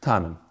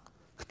ktanim.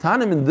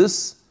 Ktanim in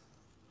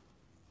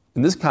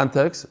this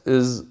context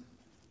is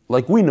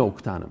like we know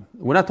ktanim.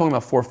 We're not talking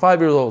about 4 or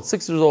 5 years old,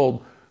 6 years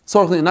old.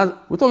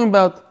 We're talking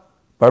about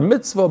bar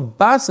mitzvah,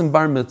 bas and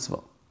bar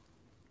mitzvah.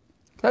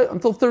 Okay,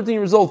 until 13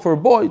 years old for a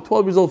boy,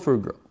 12 years old for a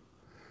girl.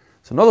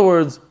 So in other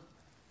words,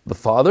 the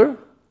father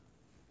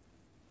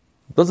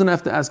doesn't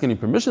have to ask any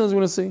permission, as we're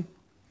going to see.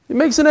 He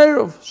makes an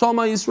eruv,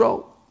 Shalma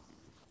Yisrael.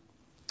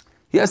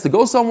 He has to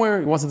go somewhere,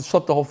 he wants to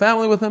schlep the whole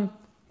family with him,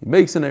 he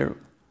makes an eruv.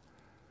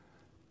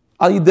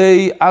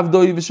 Ayidei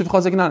avdoi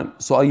v'shivcha zeknanim.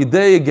 So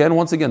ayidei again,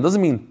 once again,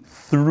 doesn't mean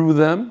through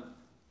them,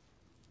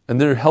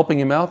 and they're helping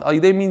him out.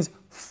 Ayidei means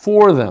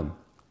for them.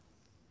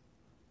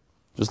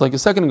 Just like a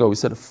second ago, we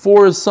said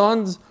for his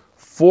sons,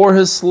 for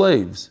his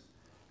slaves.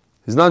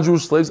 His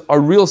non-Jewish slaves are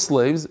real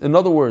slaves. In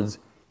other words,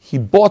 he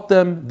bought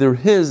them, they're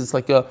his. It's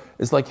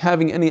like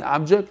having any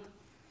object.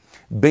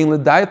 Bein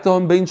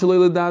l'dayatom, bein shalei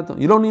l'dayatom.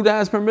 You don't need to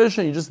ask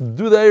permission, you just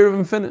do the eruv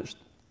and finished.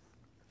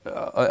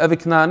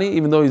 Eved Knani,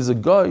 even though he's a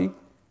guy,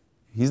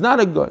 he's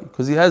not a guy,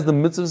 because he has the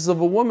mitzvahs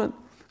of a woman.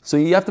 So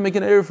you have to make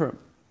an eruv for him.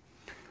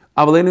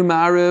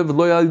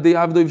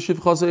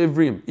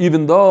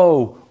 Even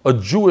though a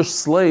Jewish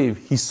slave,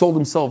 he sold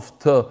himself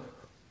to,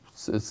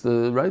 it's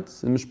the right,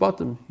 in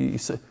Mishpatim,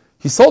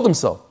 he sold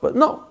himself. But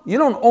no, you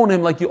don't own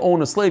him like you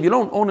own a slave. You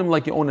don't own him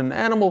like you own an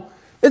animal.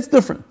 It's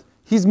different.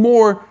 He's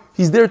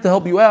there to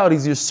help you out.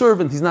 He's your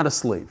servant. He's not a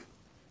slave.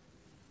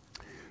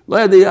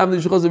 And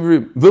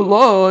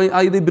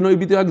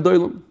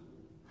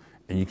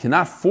you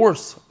cannot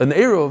force an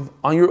eruv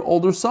on your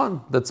older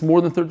son that's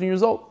more than 13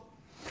 years old.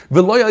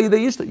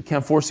 You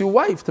can't force your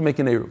wife to make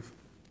an eruv.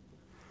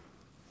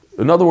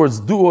 In other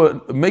words,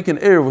 make an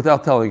eruv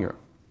without telling her.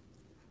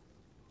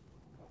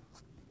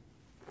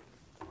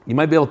 You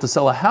might be able to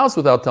sell a house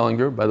without telling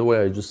her. By the way,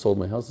 I just sold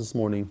my house this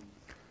morning.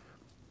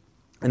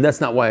 And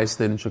that's not why I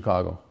stayed in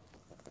Chicago.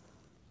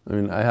 I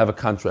mean, I have a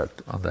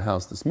contract on the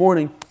house this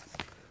morning.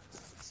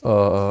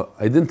 I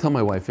didn't tell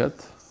my wife yet,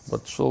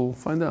 but she'll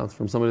find out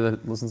from somebody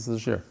that listens to the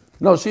share.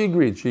 No, she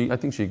agreed. I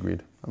think she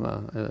agreed. I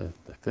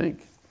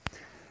think.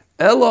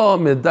 Elo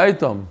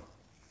medaitom.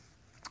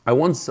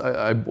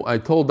 I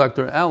told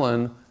Dr.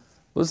 Allen,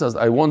 listen,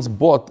 I once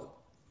bought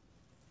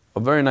a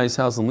very nice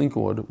house in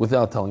Lincolnwood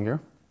without telling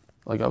her.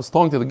 Like I was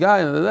talking to the guy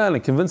and I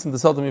convinced him to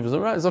sell to me. He said,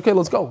 all right, it's okay,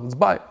 let's go, let's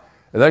buy it.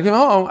 And then I came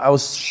home, I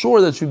was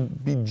sure that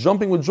she'd be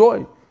jumping with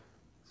joy.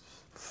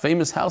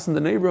 Famous house in the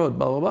neighborhood,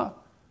 blah, blah, blah.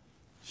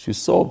 She was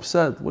so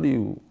upset. What are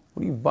you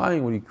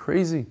buying? What are you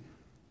crazy?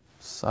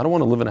 I don't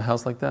want to live in a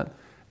house like that.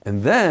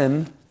 And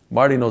then,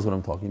 Marty knows what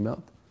I'm talking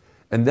about.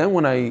 And then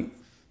when I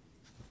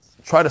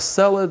tried to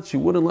sell it, she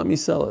wouldn't let me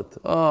sell it.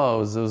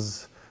 Oh, it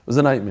was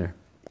a nightmare.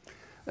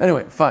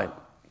 Anyway, fine.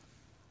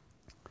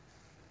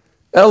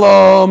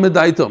 Elo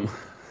medaitum.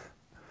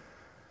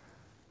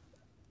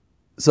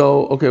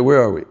 So, okay,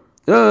 where are we?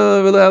 You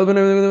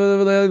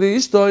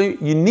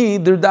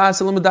need their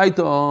das elo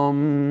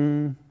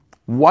medaitum.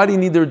 Why do you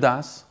need their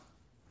das?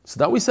 So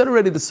that we said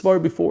already the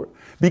svar before.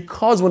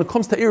 Because when it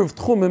comes to eruv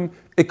tchumim,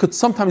 it could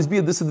sometimes be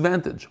a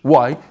disadvantage.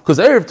 Why? Because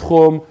eruv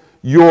tchum,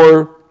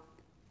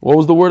 what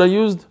was the word I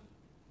used?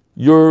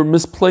 You're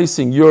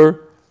misplacing,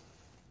 you're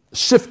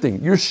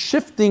shifting. You're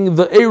shifting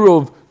the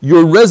eruv,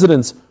 your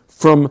residence,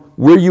 from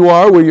where you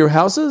are, where your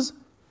house is,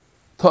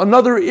 to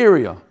another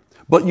area.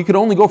 But you can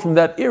only go from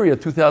that area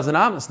 2,000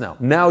 amas now.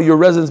 Now your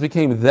residence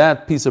became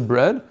that piece of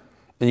bread,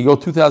 and you go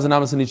 2,000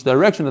 amas in each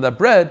direction of that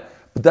bread,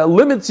 but that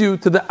limits you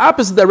to the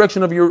opposite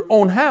direction of your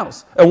own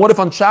house. And what if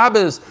on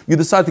Shabbos you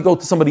decide to go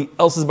to somebody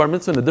else's bar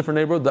mitzvah in a different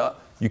neighborhood?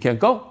 You can't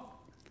go.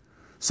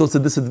 So it's a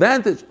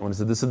disadvantage. When it's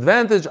a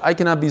disadvantage, I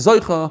cannot be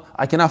zoicha,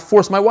 I cannot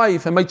force my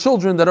wife and my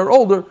children that are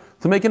older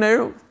to make an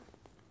eruv.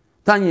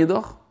 Tanya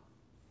Yidach.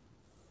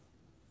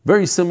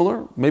 Very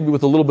similar, maybe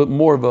with a little bit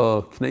more of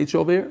a knetch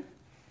over here.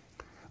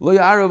 You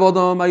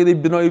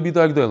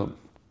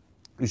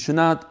should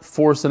not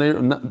force an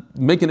eruv,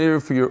 make an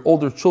eruv for your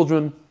older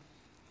children.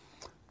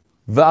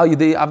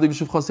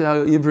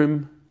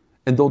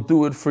 And don't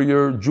do it for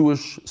your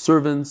Jewish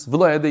servants.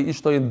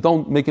 And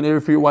don't make an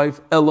eruv for your wife,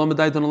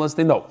 unless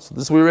they know. So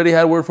this we already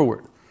had word for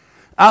word.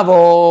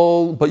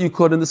 Avol, but you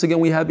could, and this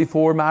again we had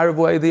before, you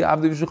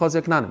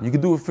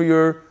could do it for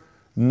your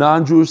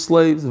non-Jewish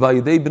slaves, and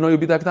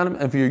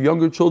for your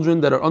younger children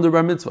that are under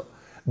bar mitzvah.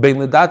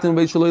 Whether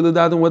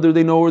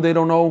they know or they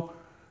don't know,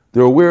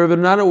 they're aware of it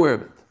or not aware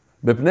of it.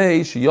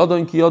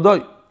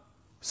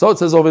 So it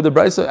says over the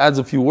Brisa, adds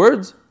a few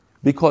words,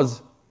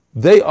 because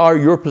they are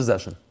your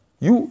possession.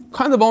 You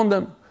kind of own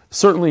them.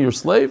 Certainly your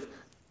slave,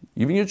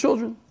 even your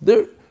children.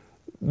 They're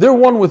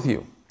one with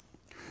you.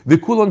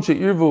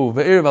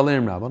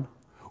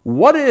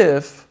 What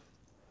if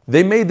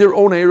they made their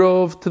own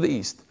eruv to the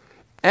east?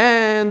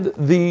 And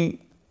the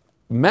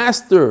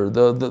master,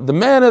 the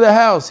man of the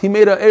house, he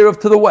made an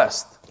eruv to the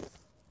west.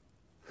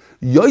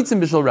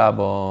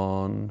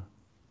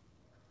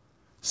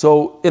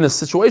 So in a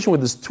situation where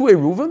there's two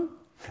eruvim,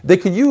 they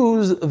could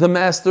use the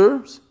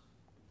master's,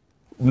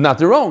 not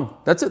their own.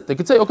 That's it. They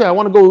could say, okay, I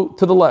want to go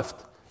to the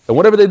left. And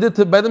whatever they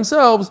did by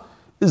themselves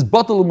is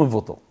batal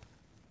u'mevutal.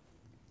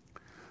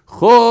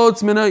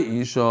 Chutz mina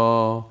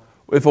isha.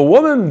 If a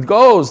woman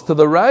goes to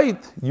the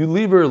right, you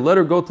leave her, let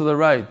her go to the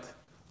right.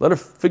 Let her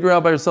figure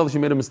out by herself if she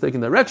made a mistake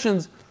in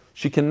directions.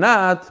 She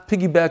cannot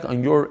piggyback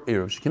on your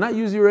eruv. She cannot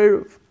use your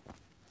eruv.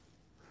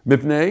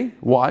 Mipnei,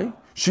 why?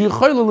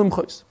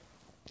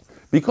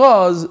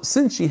 Because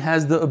since she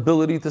has the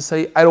ability to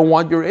say, I don't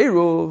want your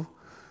eruv,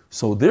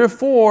 so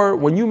therefore,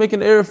 when you make an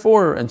eruv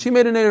for her, and she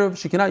made an eruv,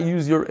 she cannot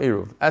use your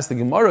eruv. Ask the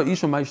Gemara,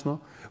 Isha Maishna.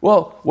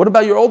 Well, what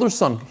about your older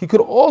son? He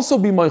could also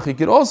be moich. He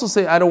could also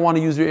say, I don't want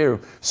to use your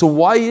eruv. So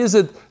why is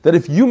it that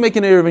if you make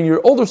an eruv and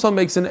your older son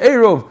makes an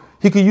eruv,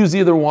 he could use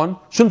either one?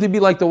 Shouldn't he be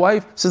like the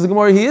wife? Says the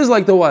Gemara, he is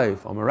like the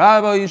wife.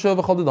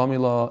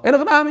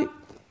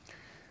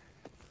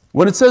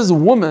 When it says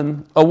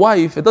woman, a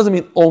wife, it doesn't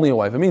mean only a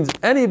wife. It means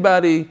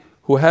anybody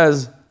who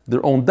has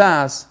their own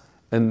das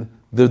and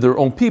they're their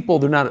own people,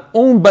 they're not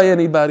owned by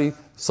anybody,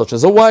 such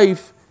as a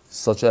wife,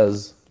 such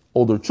as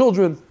older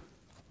children.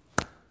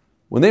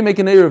 When they make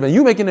an eruv and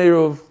you make an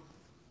eruv,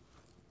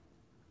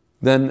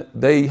 then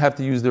they have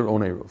to use their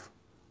own eruv.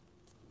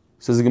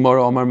 Says the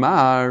Gemara, Omar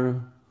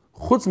Mar,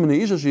 we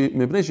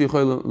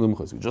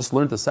just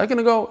learned a second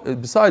ago,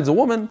 besides a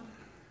woman,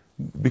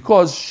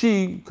 because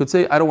she could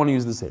say, I don't want to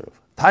use this eruv.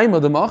 Taima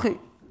de machi.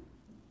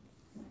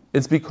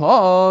 It's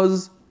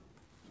because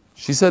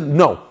she said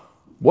no.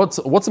 What's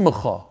a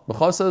mecha?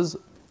 Mecha says,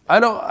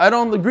 I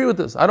don't agree with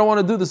this. I don't want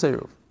to do this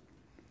eruv.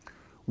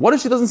 What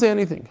if she doesn't say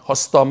anything?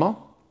 Hastama.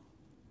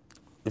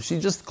 If she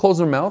just closed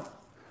her mouth,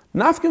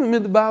 nafkim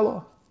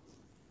midbala.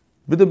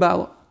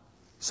 Bidabala.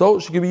 So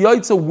she could be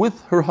yaitza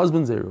with her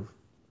husband's eruv.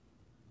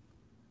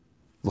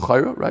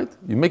 L'chayra, right?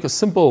 You make a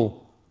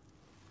simple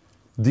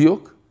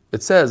diuk.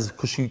 It says,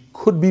 because she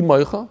could be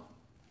meicha,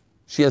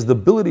 she has the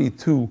ability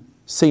to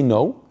say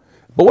no.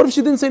 But what if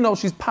she didn't say no?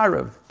 She's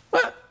parev.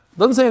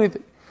 Doesn't say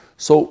anything.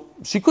 So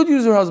she could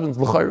use her husband's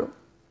l'chayra.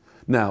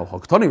 Now,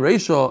 haktani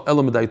reisha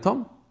ela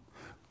medaitam.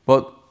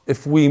 But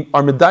if we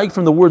are medaik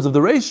from the words of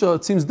the reisha,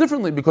 it seems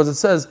differently because it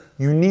says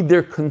you need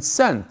their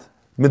consent.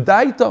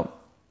 Medaitam.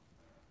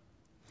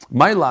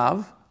 My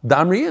love,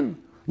 damriin.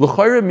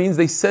 L'chayra means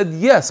they said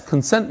yes.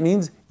 Consent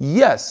means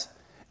yes.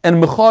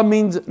 And mecha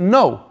means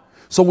no.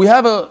 So we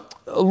have a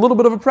little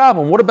bit of a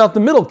problem. What about the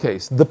middle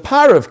case? The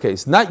parev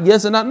case. Not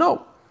yes and not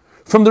no.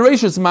 From the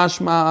Reish, it's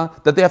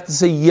mashma that they have to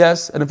say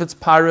yes, and if it's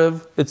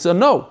parev, it's a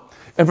no.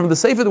 And from the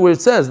Sefer, where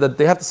it says that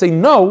they have to say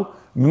no,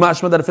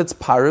 mashma that if it's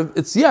parev,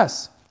 it's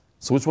yes.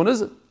 So which one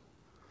is it?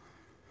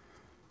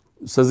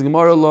 Says the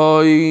Gemara,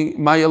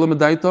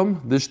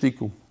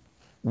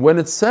 when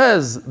it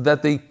says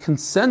that they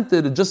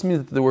consented, it just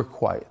means that they were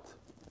quiet.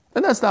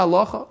 And that's the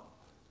halacha.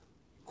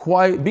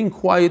 Quiet, being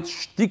quiet,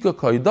 shtika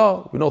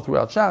kaida, we know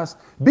throughout Shas,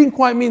 being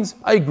quiet means,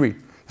 I agree.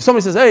 If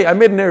somebody says, hey, I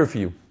made an error for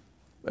you,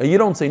 and you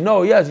don't say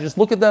no, yes, you just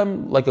look at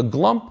them like a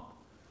glump,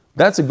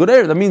 that's a good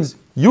error. That means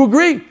you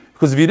agree.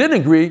 Because if you didn't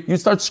agree, you'd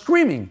start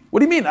screaming. What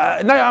do you mean?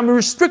 Now I'm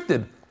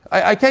restricted.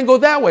 I can't go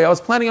that way. I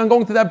was planning on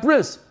going to that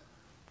bris.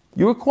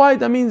 You were quiet,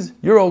 that means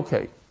you're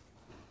okay.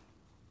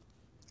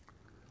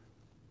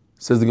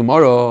 Says the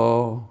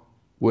Gemara,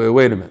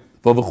 wait a minute.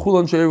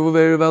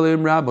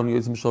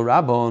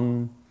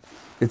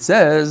 It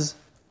says,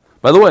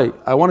 by the way,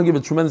 I want to give a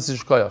tremendous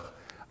ishkoyach.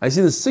 I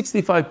see there's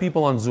 65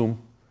 people on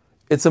Zoom.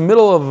 It's the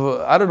middle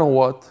of, I don't know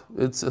what.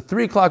 It's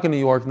 3 o'clock in New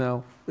York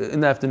now,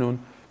 in the afternoon.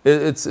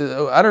 It's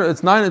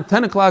 9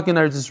 10 o'clock in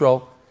Eretz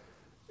Yisrael.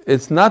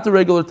 It's not the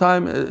regular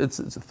time.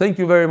 Thank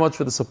you very much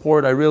for the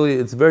support.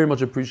 It's very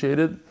much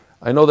appreciated.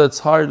 I know that's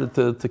hard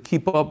to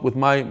keep up with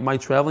my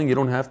traveling. You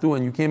don't have to,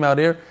 and you came out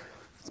here.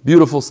 It's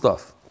beautiful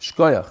stuff.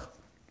 Shkoyach.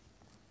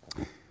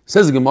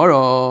 Says the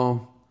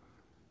Gemara,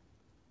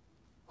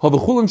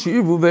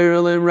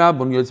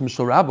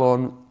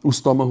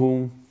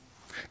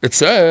 it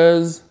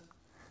says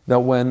that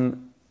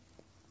when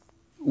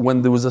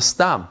there was a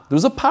stam, there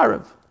was a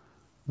parav,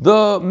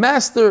 the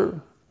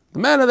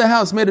man of the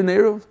house made an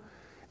eruv.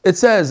 It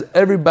says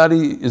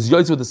everybody is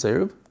yotz with the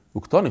eruv.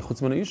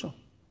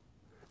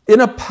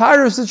 In a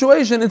parav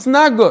situation, it's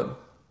not good.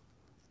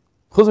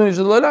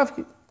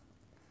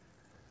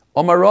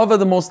 Amarava,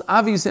 the most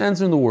obvious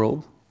answer in the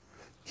world.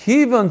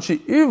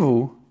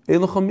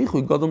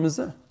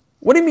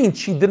 What do you mean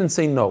she didn't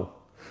say no?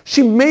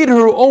 She made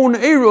her own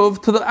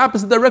eruv to the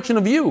opposite direction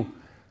of you.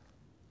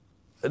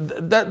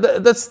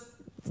 That's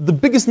the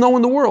biggest no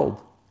in the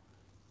world.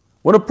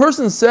 When a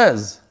person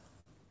says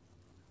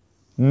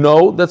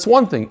no, that's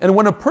one thing. And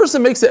when a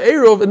person makes an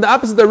eruv in the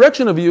opposite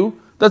direction of you,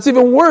 that's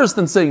even worse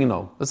than saying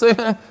no. Let's say,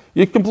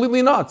 you're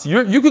completely nuts.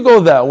 You could go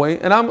that way,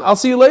 and I'll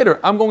see you later.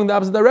 I'm going the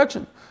opposite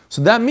direction.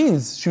 So that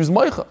means she was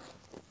meicha.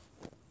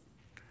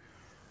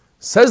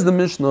 Says the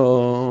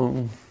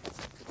Mishnah,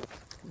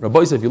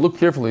 Rabbi said, if you look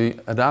carefully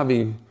at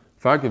Avi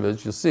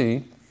Farkovich, you'll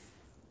see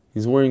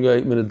he's wearing a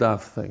 8-minute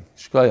daf thing.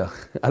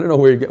 Shkoyach. I don't know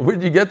where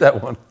did you get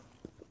that one?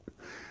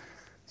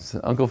 So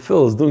Uncle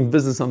Phil is doing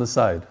business on the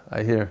side,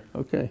 I hear.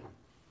 Okay.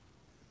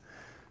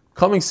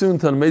 Coming soon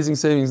to an amazing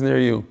savings near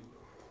you.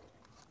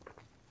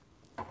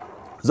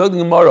 Zog the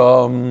Gemara,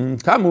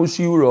 Kamu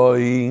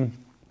Shiuroi.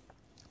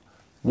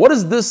 What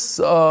is this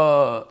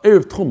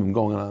Erev Tchumim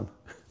going on?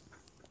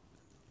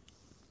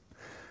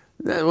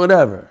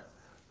 Whatever.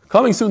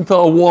 Coming soon to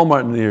a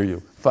Walmart near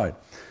you. Fine.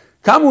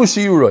 Kamu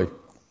Shiuroi.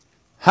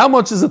 How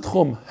much is a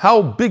Tchum?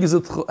 How big is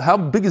it? How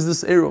big is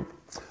this Erev?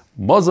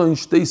 Mazon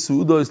Shtei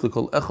Suudos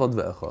Lekol Echad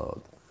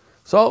Ve'echad.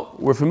 So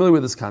we're familiar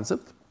with this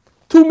concept.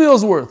 2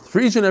 meals worth for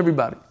each and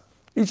everybody,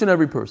 each and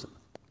every person.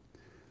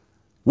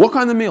 What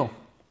kind of meal?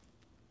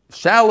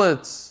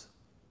 Shallots,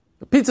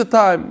 pizza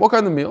time. What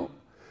kind of meal?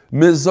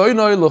 It's talking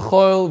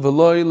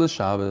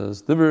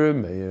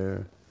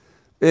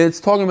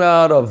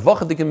about a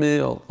vachadik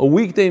meal, a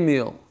weekday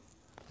meal,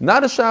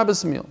 not a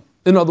Shabbos meal.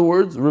 In other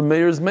words,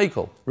 Remeir's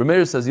mekel.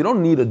 Remeir says you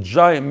don't need a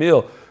giant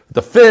meal,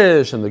 the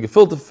fish and the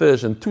gefilte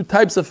fish and 2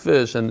 types of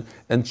fish and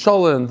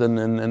cholent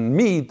and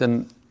meat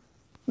and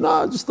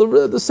no, just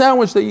the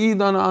sandwich that you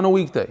eat on a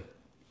weekday.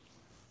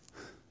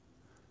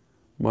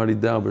 Marty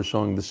Dauber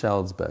showing the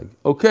shallots bag.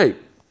 Okay.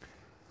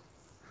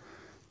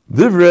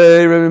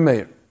 Divrei Rebbe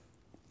Meir.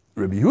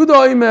 Rabbi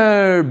Yehuda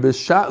Omer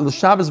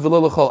l'Shabbos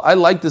v'lo l'chol. I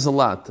like this a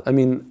lot. I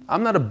mean,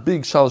 I'm not a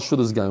big Shalosh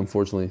Shudas guy,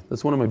 unfortunately.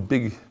 That's one of my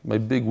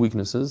big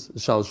weaknesses,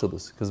 is Shalosh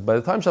Shudas. Because by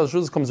the time Shalosh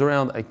Shudas comes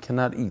around, I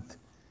cannot eat.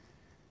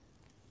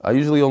 I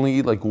usually only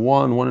eat like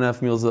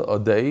 1.5 meals a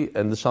day,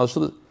 and the Shalosh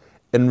Shudas.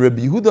 And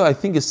Rabbi Yehuda, I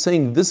think, is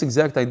saying this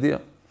exact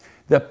idea,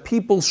 that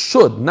people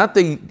should, not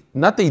they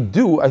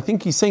do. I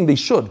think he's saying they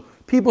should.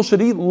 People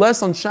should eat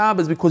less on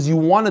Shabbos because you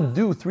want to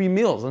do 3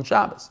 meals on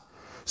Shabbos.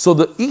 So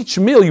that each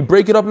meal you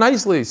break it up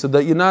nicely so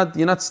that you're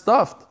not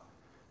stuffed.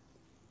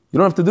 You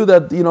don't have to do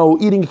that,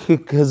 eating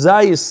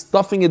chazayis,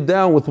 stuffing it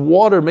down with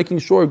water, making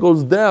sure it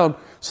goes down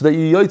so that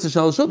you yotze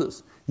Shalosh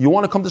Shudas. You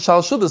want to come to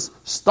Shalosh Shudas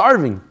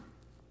starving.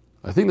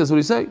 I think that's what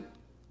he's saying.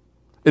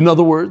 In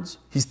other words,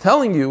 he's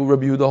telling you,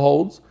 Rabbi Yehuda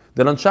holds,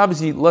 that on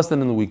Shabbos you eat less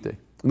than in the weekday.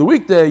 In the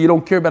weekday, you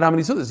don't care about how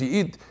many Shudas you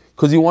eat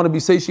because you want to be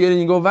satiated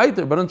and you go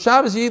weiter. But on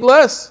Shabbos you eat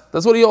less.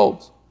 That's what he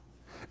holds.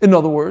 In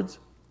other words,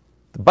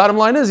 the bottom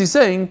line is he's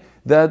saying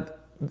that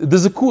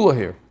there's a kula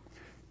here.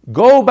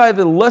 Go by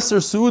the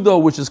lesser Suda,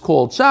 which is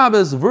called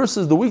Shabbos,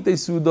 versus the weekday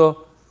Suda,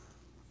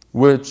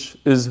 which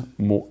is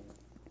more.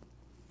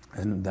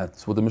 And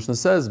that's what the Mishnah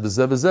says. At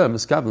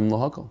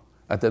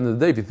the end of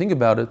the day, if you think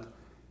about it,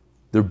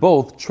 they're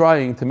both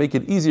trying to make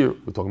it easier.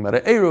 We're talking about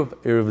an Erev.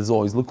 Erev is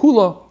always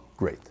Lakula.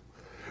 Great.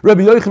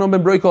 Rabbi Yochanan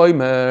ben Breika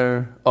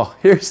Omer. Oh,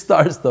 here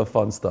starts the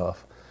fun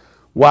stuff.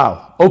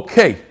 Wow.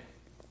 Okay.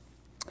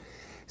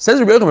 Says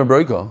Rabbi Yochanan ben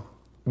Breika,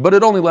 but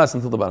it only lasts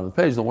until the bottom of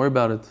the page. Don't worry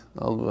about it.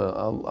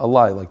 I'll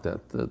lie like that.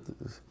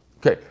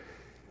 Okay.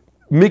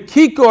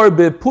 Mikikor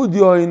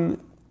bepudyoin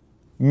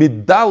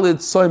midalit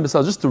soim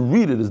besal. Just to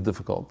read it is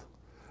difficult,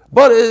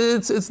 but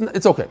it's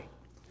okay.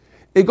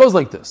 It goes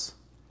like this.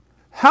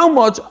 How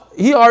much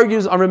he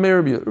argues on Rabbi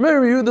Yehuda.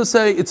 Rabbi Yehuda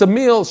say it's a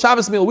meal,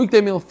 Shabbos meal,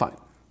 weekday meal. Fine.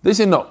 They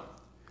say no.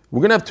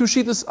 We're gonna have 2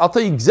 shitas. I'll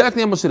tell you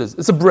exactly how much it is.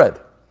 It's a bread.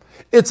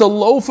 It's a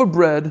loaf of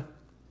bread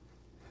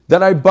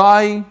that I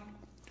buy.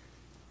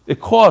 It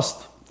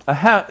costs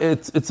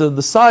it's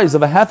the size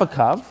of a half a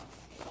kav.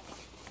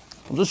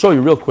 I'll just show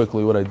you real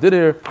quickly what I did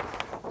here.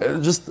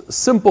 Just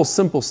simple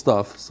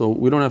stuff. So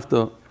we don't have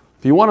to.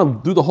 If you want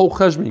to do the whole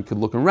cheshbon, you could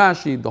look in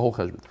Rashi. The whole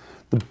cheshbon.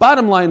 The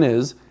bottom line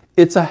is,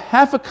 it's a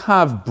half a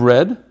kav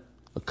bread.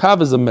 A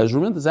kav is a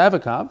measurement. It's a half a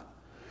kav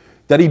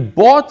that he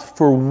bought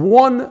for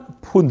 1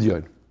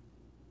 pudyon.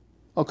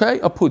 Okay,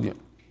 a pudyon.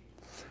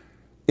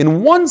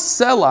 In 1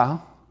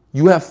 selah,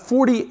 you have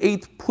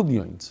 48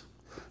 pudyons.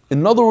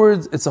 In other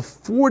words, it's a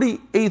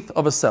 48th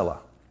of a selah.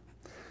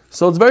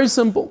 So it's very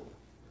simple.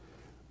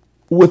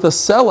 with a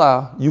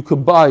sela, you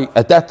could buy,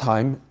 at that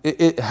time,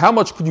 how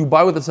much could you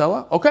buy with a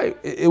sela? Okay,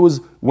 it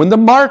was, when the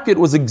market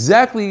was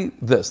exactly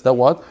this, that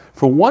what?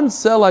 For one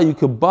sela, you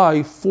could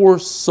buy 4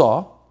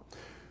 saw,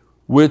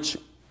 which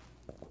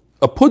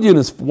a pudyan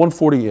is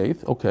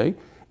 1/48th, okay,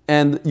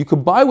 and you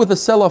could buy with a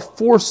sela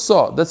 4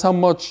 saw, that's how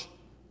much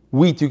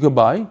wheat you could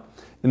buy,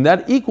 and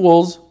that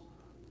equals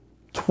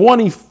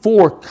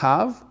 24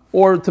 kav,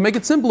 or to make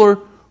it simpler,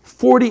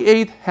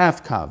 48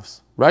 half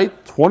kavs,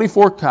 right?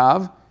 24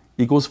 kav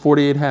equals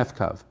 48 half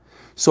kav.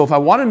 So if I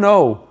want to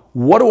know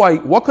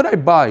what could I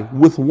buy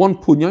with one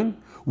pudyan?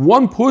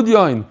 One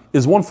pudyan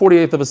is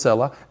 1/48th of a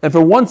sela, and for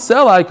one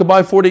sela I could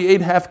buy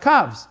 48 half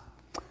kavs.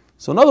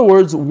 So in other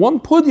words, one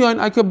pudyan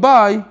I could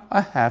buy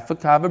a half a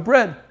kav of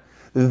bread.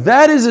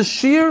 That is a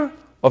shear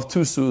of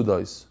 2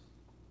 sudas.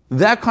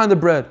 That kind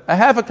of bread, a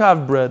half a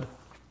kav bread,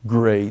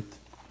 great.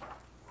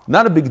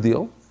 Not a big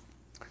deal.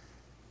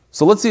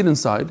 So let's see it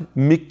inside.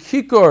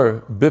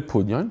 Mikikar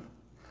bepudyan,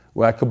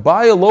 where I could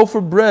buy a loaf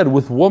of bread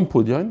with one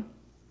pudyan.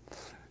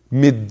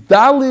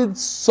 Midalid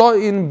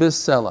sa'in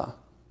besela,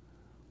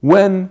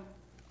 when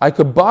I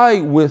could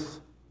buy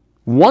with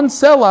one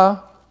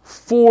sela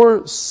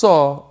 4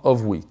 saw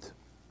of wheat.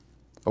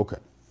 Okay.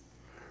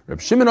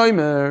 Reb Shimon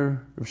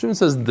Omer, Reb Shimon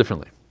says it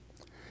differently.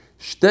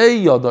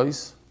 Shtei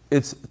yadois,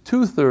 it's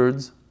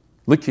 2/3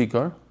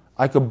 lekikar.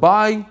 I could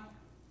buy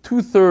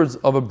 2/3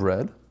 of a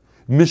bread.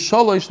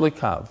 Mishalosh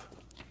lekav.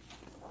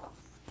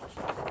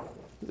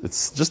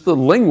 It's just the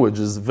language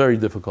is very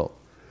difficult.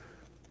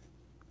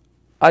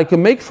 I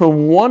can make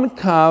from 1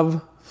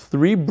 kav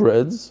 3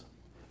 breads,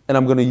 and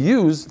I'm going to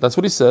use, that's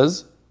what he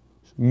says,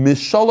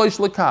 mishalosh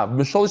lekav.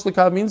 Mishalosh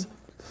lekav means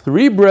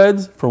 3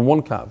 breads from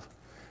 1 kav.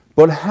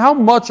 But how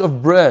much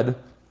bread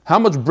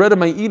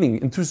am I eating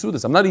in 2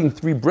 sudas? I'm not eating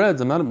 3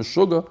 breads, I'm not a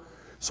meshuga.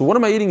 So what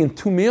am I eating in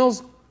 2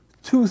 meals?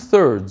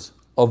 2/3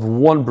 of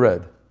 1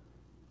 bread.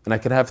 And I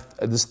can have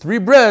this 3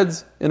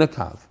 breads in a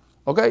kav.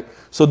 Okay?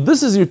 So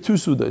this is your 2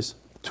 sudas.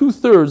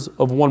 2/3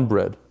 of 1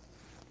 bread.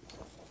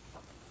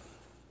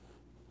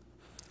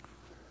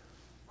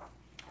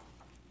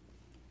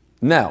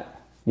 Now,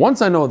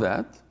 once I know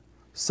that,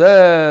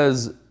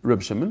 says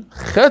Reb Shimon,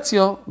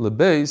 chetzia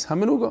lebeis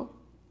hamenuga.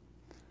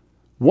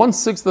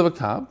 1/6 of a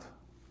kav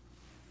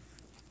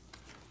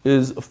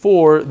is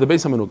for the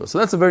beis hamenuga. So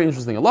that's a very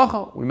interesting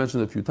halacha. We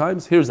mentioned it a few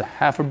times. Here's a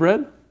half a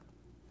bread.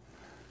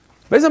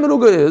 Beis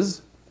hamenuga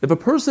is, if a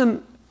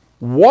person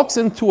walks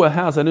into a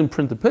house, I didn't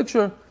print the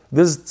picture,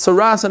 there's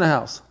tzaras in a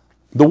house.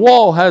 The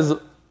wall has a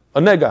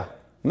nega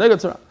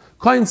tzara.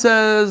 Kain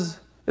says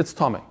it's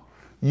tamei.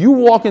 You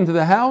walk into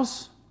the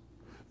house,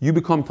 you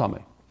become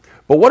tamei.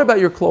 But what about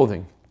your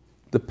clothing?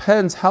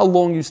 Depends how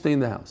long you stay in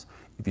the house.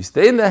 If you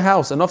stay in the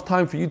house enough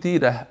time for you to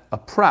eat a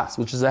pras,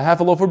 which is a half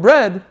a loaf of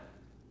bread,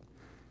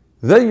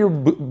 then your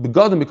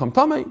begadim become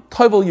tamei.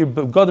 Toivel your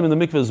begadim in the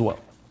mikveh as well.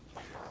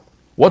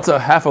 What's a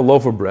half a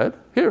loaf of bread?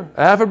 Here,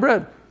 a half a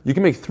bread. You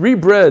can make 3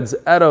 breads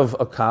out of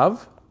a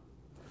kav,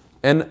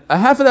 and a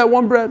half of that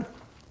 1 bread.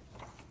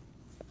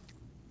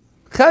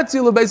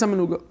 Chetzi lebeis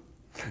hamenuga.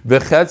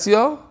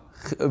 V'chatzi,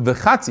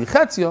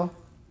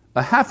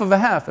 a half of a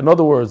half. In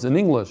other words, in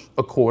English,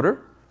 a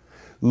quarter.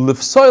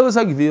 Lifsoil is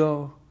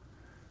hagvia.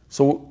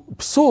 So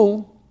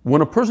psul,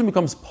 when a person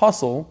becomes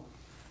pasul,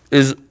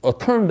 is a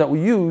term that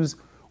we use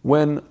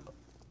when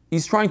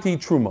he's trying to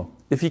eat truma.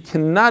 If he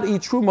cannot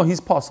eat truma, he's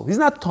pasul. He's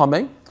not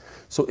tamei.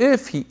 So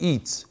if he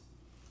eats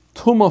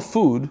tuma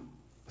food,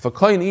 if a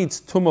kohen eats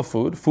tuma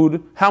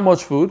food, how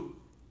much food?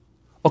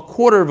 A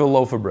quarter of a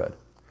loaf of bread.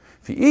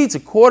 If he eats a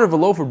quarter of a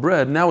loaf of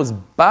bread, now his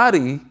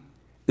body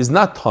is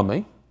not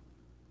tamei,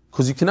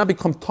 because you cannot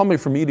become tamei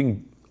from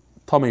eating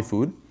tamei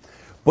food,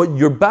 but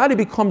your body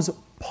becomes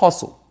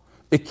pasul.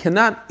 It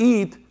cannot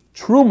eat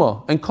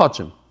truma and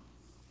kachim.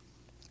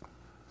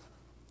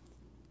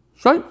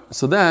 Right?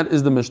 So that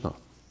is the Mishnah.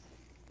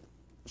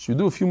 Should we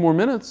do a few more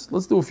minutes?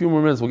 Let's do a few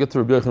more minutes. We'll get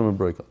to Rabbi Yochanan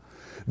ben Breka.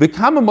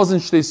 V'kama mazin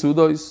shtei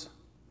sudos.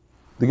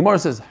 The Gemara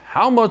says,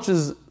 how much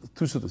is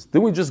 2 sudas?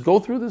 Didn't we just go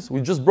through this?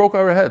 We just broke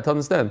our head to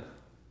understand.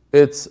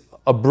 It's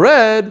a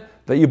bread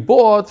that you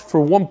bought for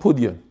 1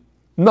 pudyan.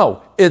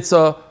 No, it's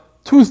a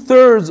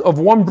 2/3 of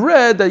 1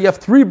 bread that you have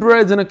 3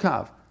 breads in a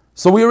kav.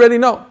 So we already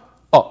know.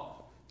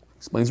 Oh,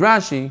 explains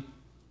Rashi,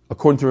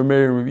 according to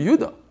Rameir and Rabbi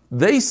Yehuda,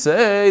 they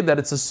say that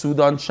it's a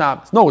suda on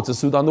Shabbos. No, it's a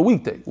suda on the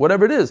weekday,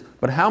 whatever it is.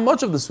 But how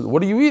much of the suda?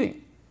 What are you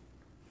eating?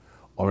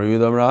 Or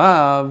Yehuda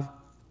Rav,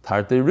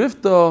 Tarte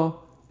Rifta,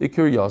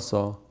 Ikar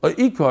Yasa.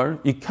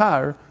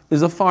 Ikar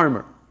is a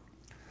farmer.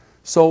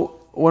 So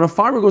when a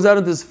farmer goes out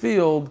into his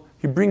field,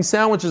 he brings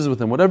sandwiches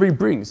with him, whatever he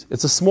brings.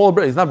 It's a small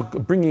bread. He's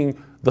not bringing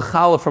the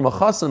challah from a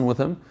chassan with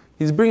him.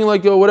 He's bringing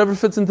like whatever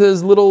fits into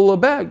his little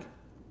bag.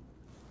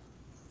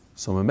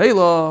 So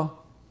Mamela,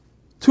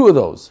 2 of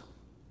those.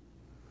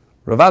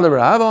 Ravada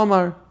Rav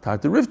Amar,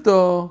 Tarte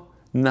Rifta,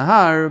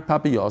 Nahar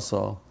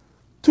Papiyasa.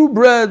 2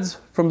 breads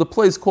from the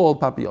place called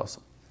Papiyasa.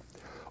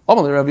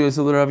 Rav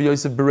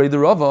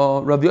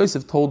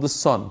Yosef told the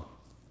son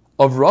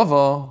of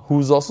Rava,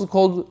 who's also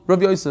called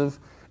Rav Yosef,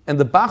 and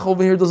the Bach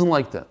over here doesn't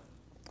like that.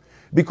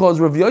 Because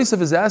Rav Yosef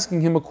is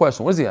asking him a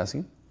question. What is he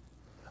asking?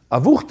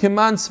 Avuch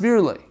keman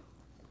svirle.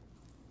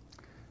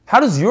 How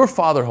does your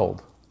father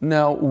hold?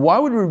 Now, why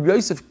would Rav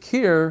Yosef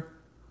care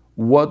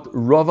what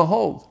Rava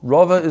holds?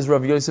 Rava is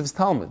Rav Yosef's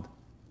Talmud.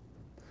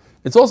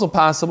 It's also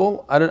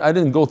possible, I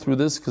didn't go through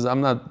this because I'm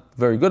not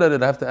very good at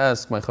it. I have to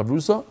ask my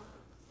chavrusa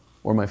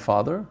or my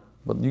father,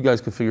 but you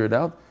guys could figure it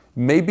out.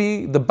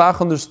 Maybe the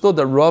Bach understood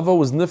that Rava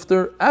was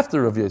nifter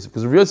after Rav Yosef,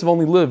 because Rav Yosef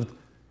only lived,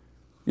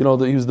 he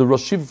was the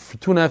Rosh Shiva for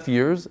 2.5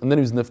 years, and then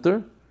he was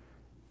nifter.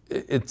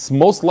 It's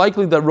most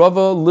likely that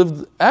Rava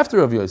lived after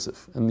Rav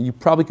Yosef, and you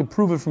probably could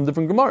prove it from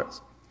different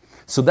Gemaras.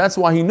 So that's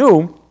why he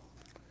knew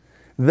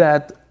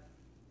that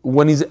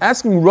when he's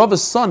asking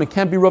Rava's son, it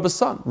can't be Rava's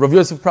son. Rav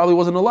Yosef probably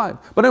wasn't alive.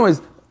 But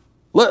anyways,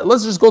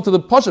 let's just go to the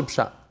Pashup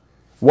Pshat.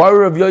 Why would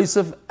Rav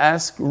Yosef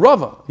ask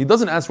Rava? He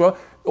doesn't ask Rava.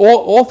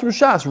 All through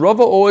Shas,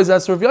 Rava always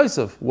asks Rav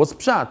Yosef. What's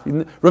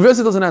Pshat? Rav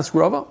Yosef doesn't ask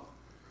Rava.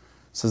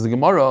 Says the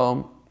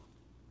Gemara,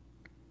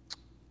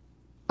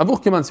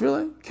 Avuch keman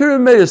svirle,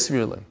 Kirim meir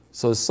svirle.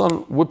 So his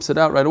son whips it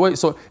out right away.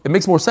 So it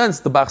makes more sense,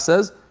 the Bach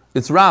says,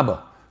 it's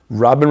Rabba.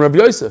 Rabba and Rav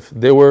Yosef,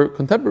 they were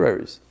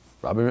contemporaries.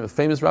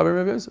 Famous Rabba and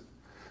Rav Yosef.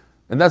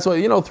 And that's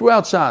why,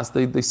 throughout Shas,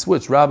 they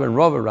switch Rabba and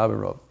Rava, Rabba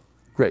and Rava.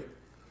 Great.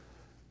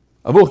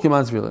 Avuch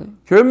keman svirle,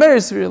 Kirim meir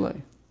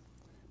svirle.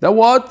 That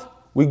what?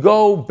 We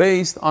go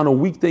based on a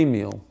weekday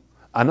meal.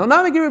 I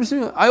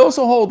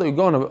also hold that you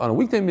go on a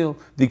weekday meal,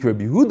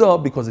 Rabbi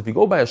Yehuda, because if you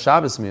go by a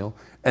Shabbos meal,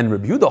 and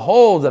Rabbi Yehuda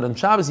holds that on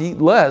Shabbos you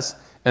eat less,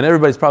 and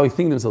everybody's probably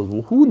thinking to themselves,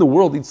 well, who in the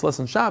world eats less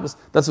on Shabbos?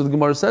 That's what the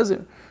Gemara says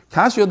here.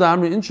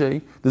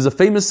 There's a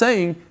famous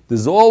saying,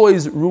 there's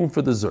always room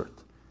for dessert.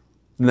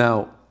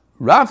 Now,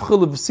 there's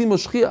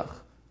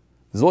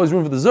always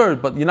room for dessert,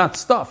 but you're not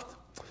stuffed.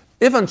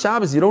 If on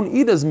Shabbos you don't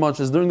eat as much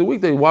as during the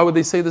weekday, why would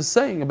they say this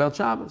saying about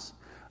Shabbos?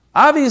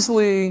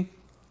 Obviously,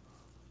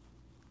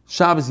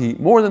 Shabbos you eat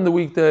more than the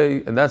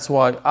weekday, and that's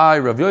why I,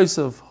 Rav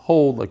Yosef,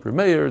 hold like Rav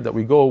Meir, that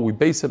we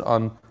base it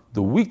on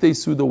the weekday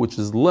Suda, which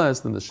is less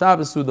than the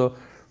Shabbos Suda.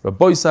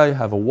 Rabbi Isai,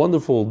 have a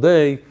wonderful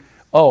day.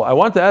 Oh, I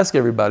want to ask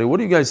everybody, what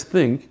do you guys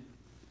think?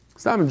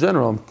 It's not in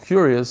general, I'm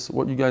curious,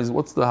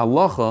 what's the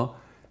halacha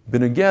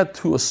b'negeh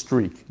to a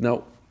streak?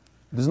 Now,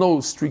 there's no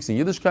streaks in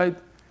Yiddishkeit,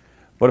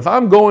 but if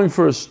I'm going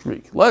for a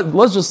streak,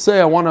 let's just say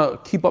I want to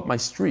keep up my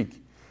streak.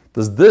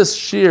 Does this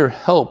shear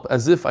help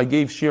as if I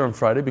gave shear on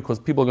Friday because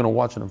people are going to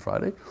watch it on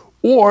Friday?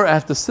 Or I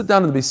have to sit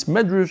down in the Beis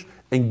Medrash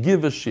and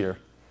give a shear?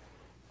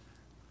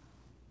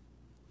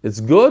 It's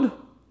good?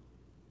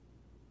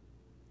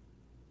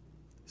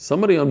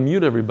 Somebody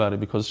unmute everybody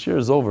because shear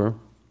is over.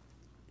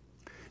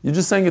 You're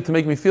just saying it to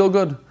make me feel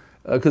good?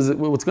 Because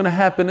what's going to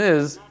happen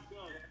is...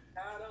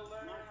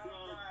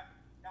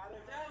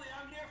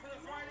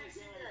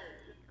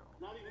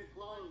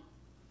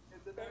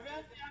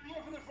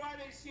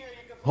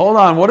 Hold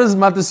on, what does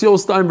Matisyahu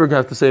Steinberg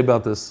have to say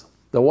about this?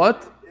 The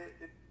what?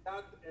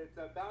 It's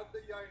about the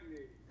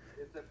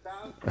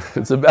Yomi.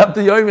 It's about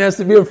the Yomi. It has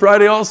to be on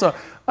Friday also.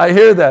 I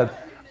hear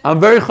that. I'm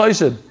very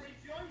choshed.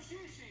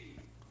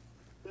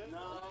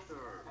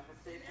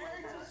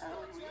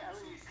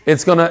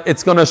 It's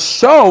gonna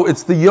show.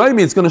 It's the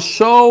Yomi. It's gonna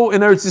show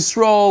in Eretz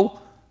Yisrael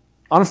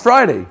on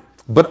Friday.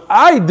 But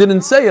I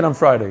didn't say it on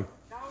Friday.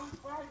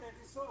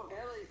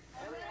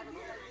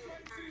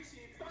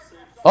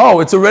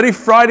 Oh, it's already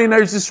Friday in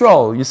Eretz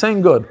Yisrael. You're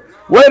saying good.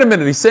 Wait a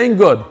minute, he's saying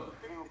good.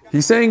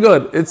 He's saying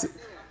good. It's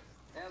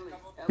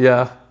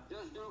yeah.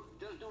 Just do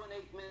an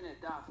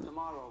 8-minute daf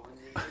tomorrow.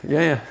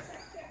 Yeah.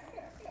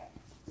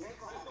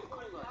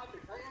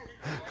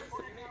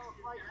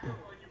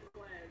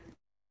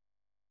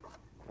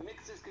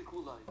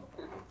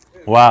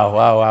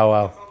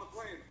 Wow.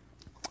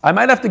 I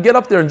might have to get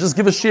up there and just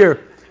give a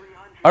shear.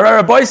 All right,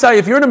 Rabbi Isai,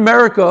 if you're in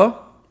America,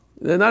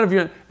 if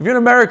you're in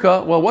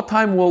America, well, what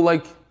time will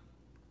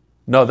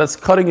No, that's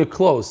cutting it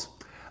close.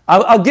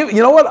 I'll give.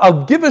 You know what?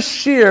 I'll give a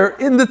shear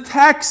in the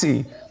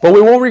taxi, but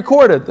we won't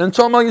record it. And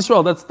Shalom Al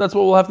Yisrael. That's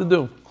what we'll have to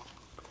do.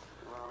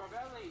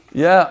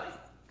 Yeah.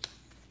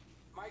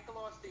 Michael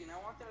Austin, I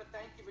wanted to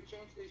thank you for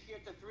changing the shear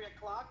to 3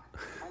 o'clock.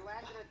 I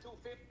landed at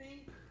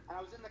 2:50, and I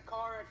was in the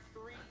car at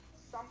 3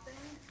 something.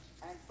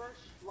 And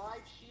first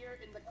live shear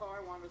in the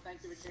car. I wanted to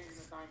thank you for changing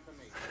the time for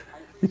me.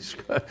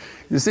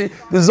 You see,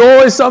 there's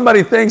always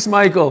somebody. Thanks,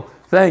 Michael.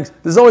 Thanks.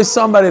 There's always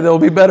somebody that will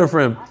be better for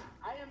him.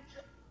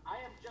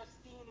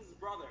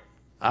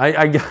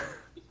 I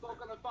He spoke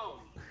on the phone.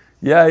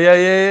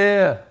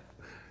 Yeah.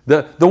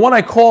 The one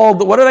I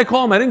called, what did I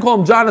call him? I didn't call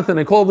him Jonathan.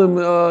 I called him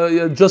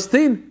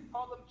Justine.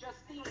 Called him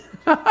Justine.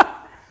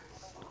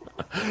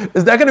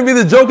 Is that going to be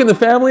the joke in the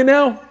family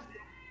now?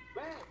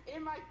 Well,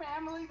 in my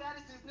family, that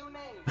is his new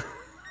name.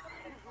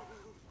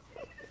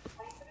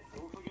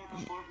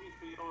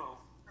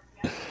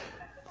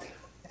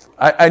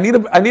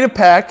 I need a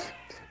pack,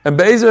 and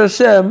Be'ezer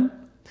Hashem.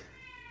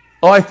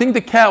 Oh, I think the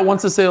cat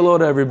wants to say hello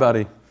to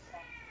everybody.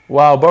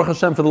 Wow, Baruch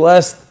Hashem, for the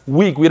last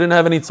week we didn't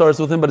have any tzars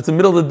with him, but it's the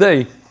middle of the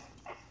day.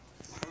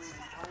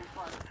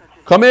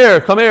 Come here.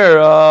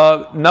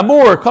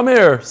 Namur, come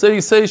here.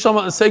 Say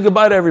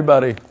goodbye to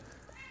everybody.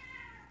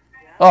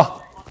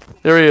 Oh,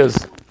 Here he is.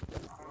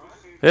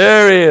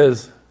 Here he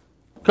is.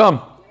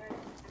 Come.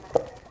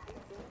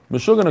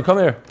 Meshuggah, come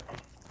here.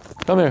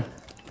 Come here.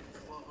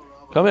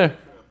 Come here.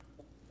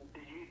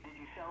 Did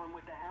you sell him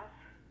with the house?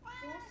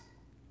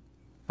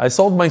 I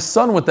sold my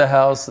son with the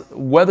house.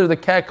 Whether the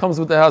cat comes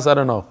with the house, I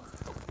don't know.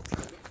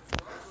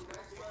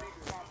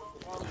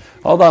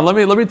 Hold on,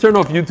 let me turn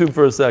off YouTube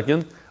for a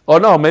second. Oh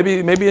no,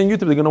 maybe on YouTube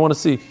they're gonna want to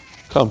see.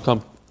 Come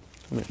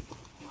here.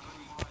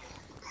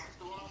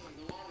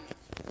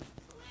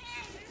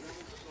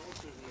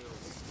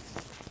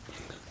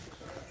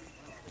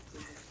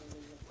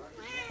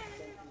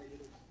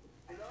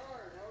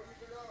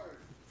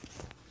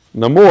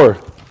 No more.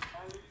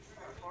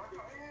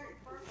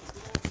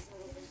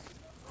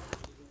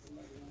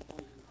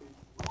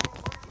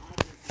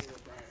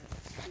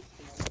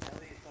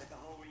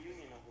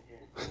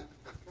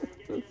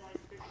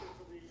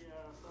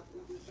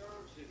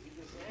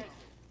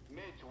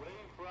 Mitch, where are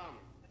you from?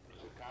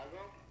 Chicago?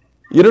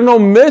 You don't know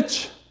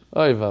Mitch?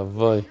 Oy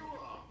vavoy.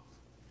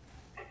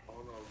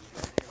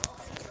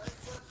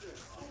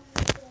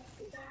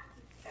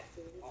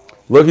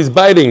 Look, he's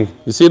biting.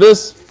 You see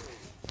this?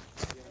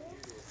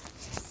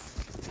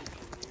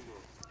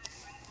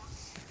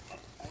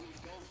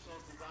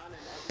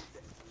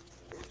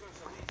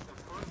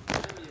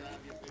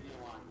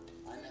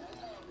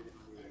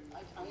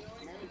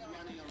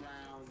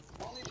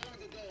 Only during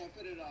the day I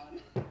put it on.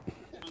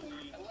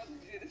 I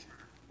wasn't kidding.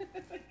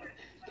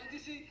 Don't you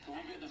see?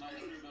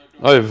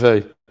 Oy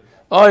vey.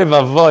 Oy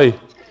vavoy.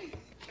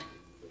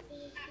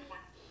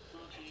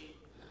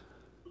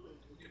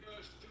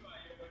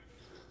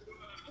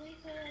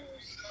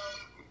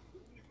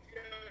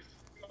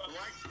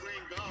 White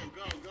screen, go.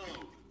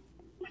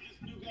 We just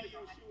got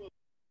Yoshua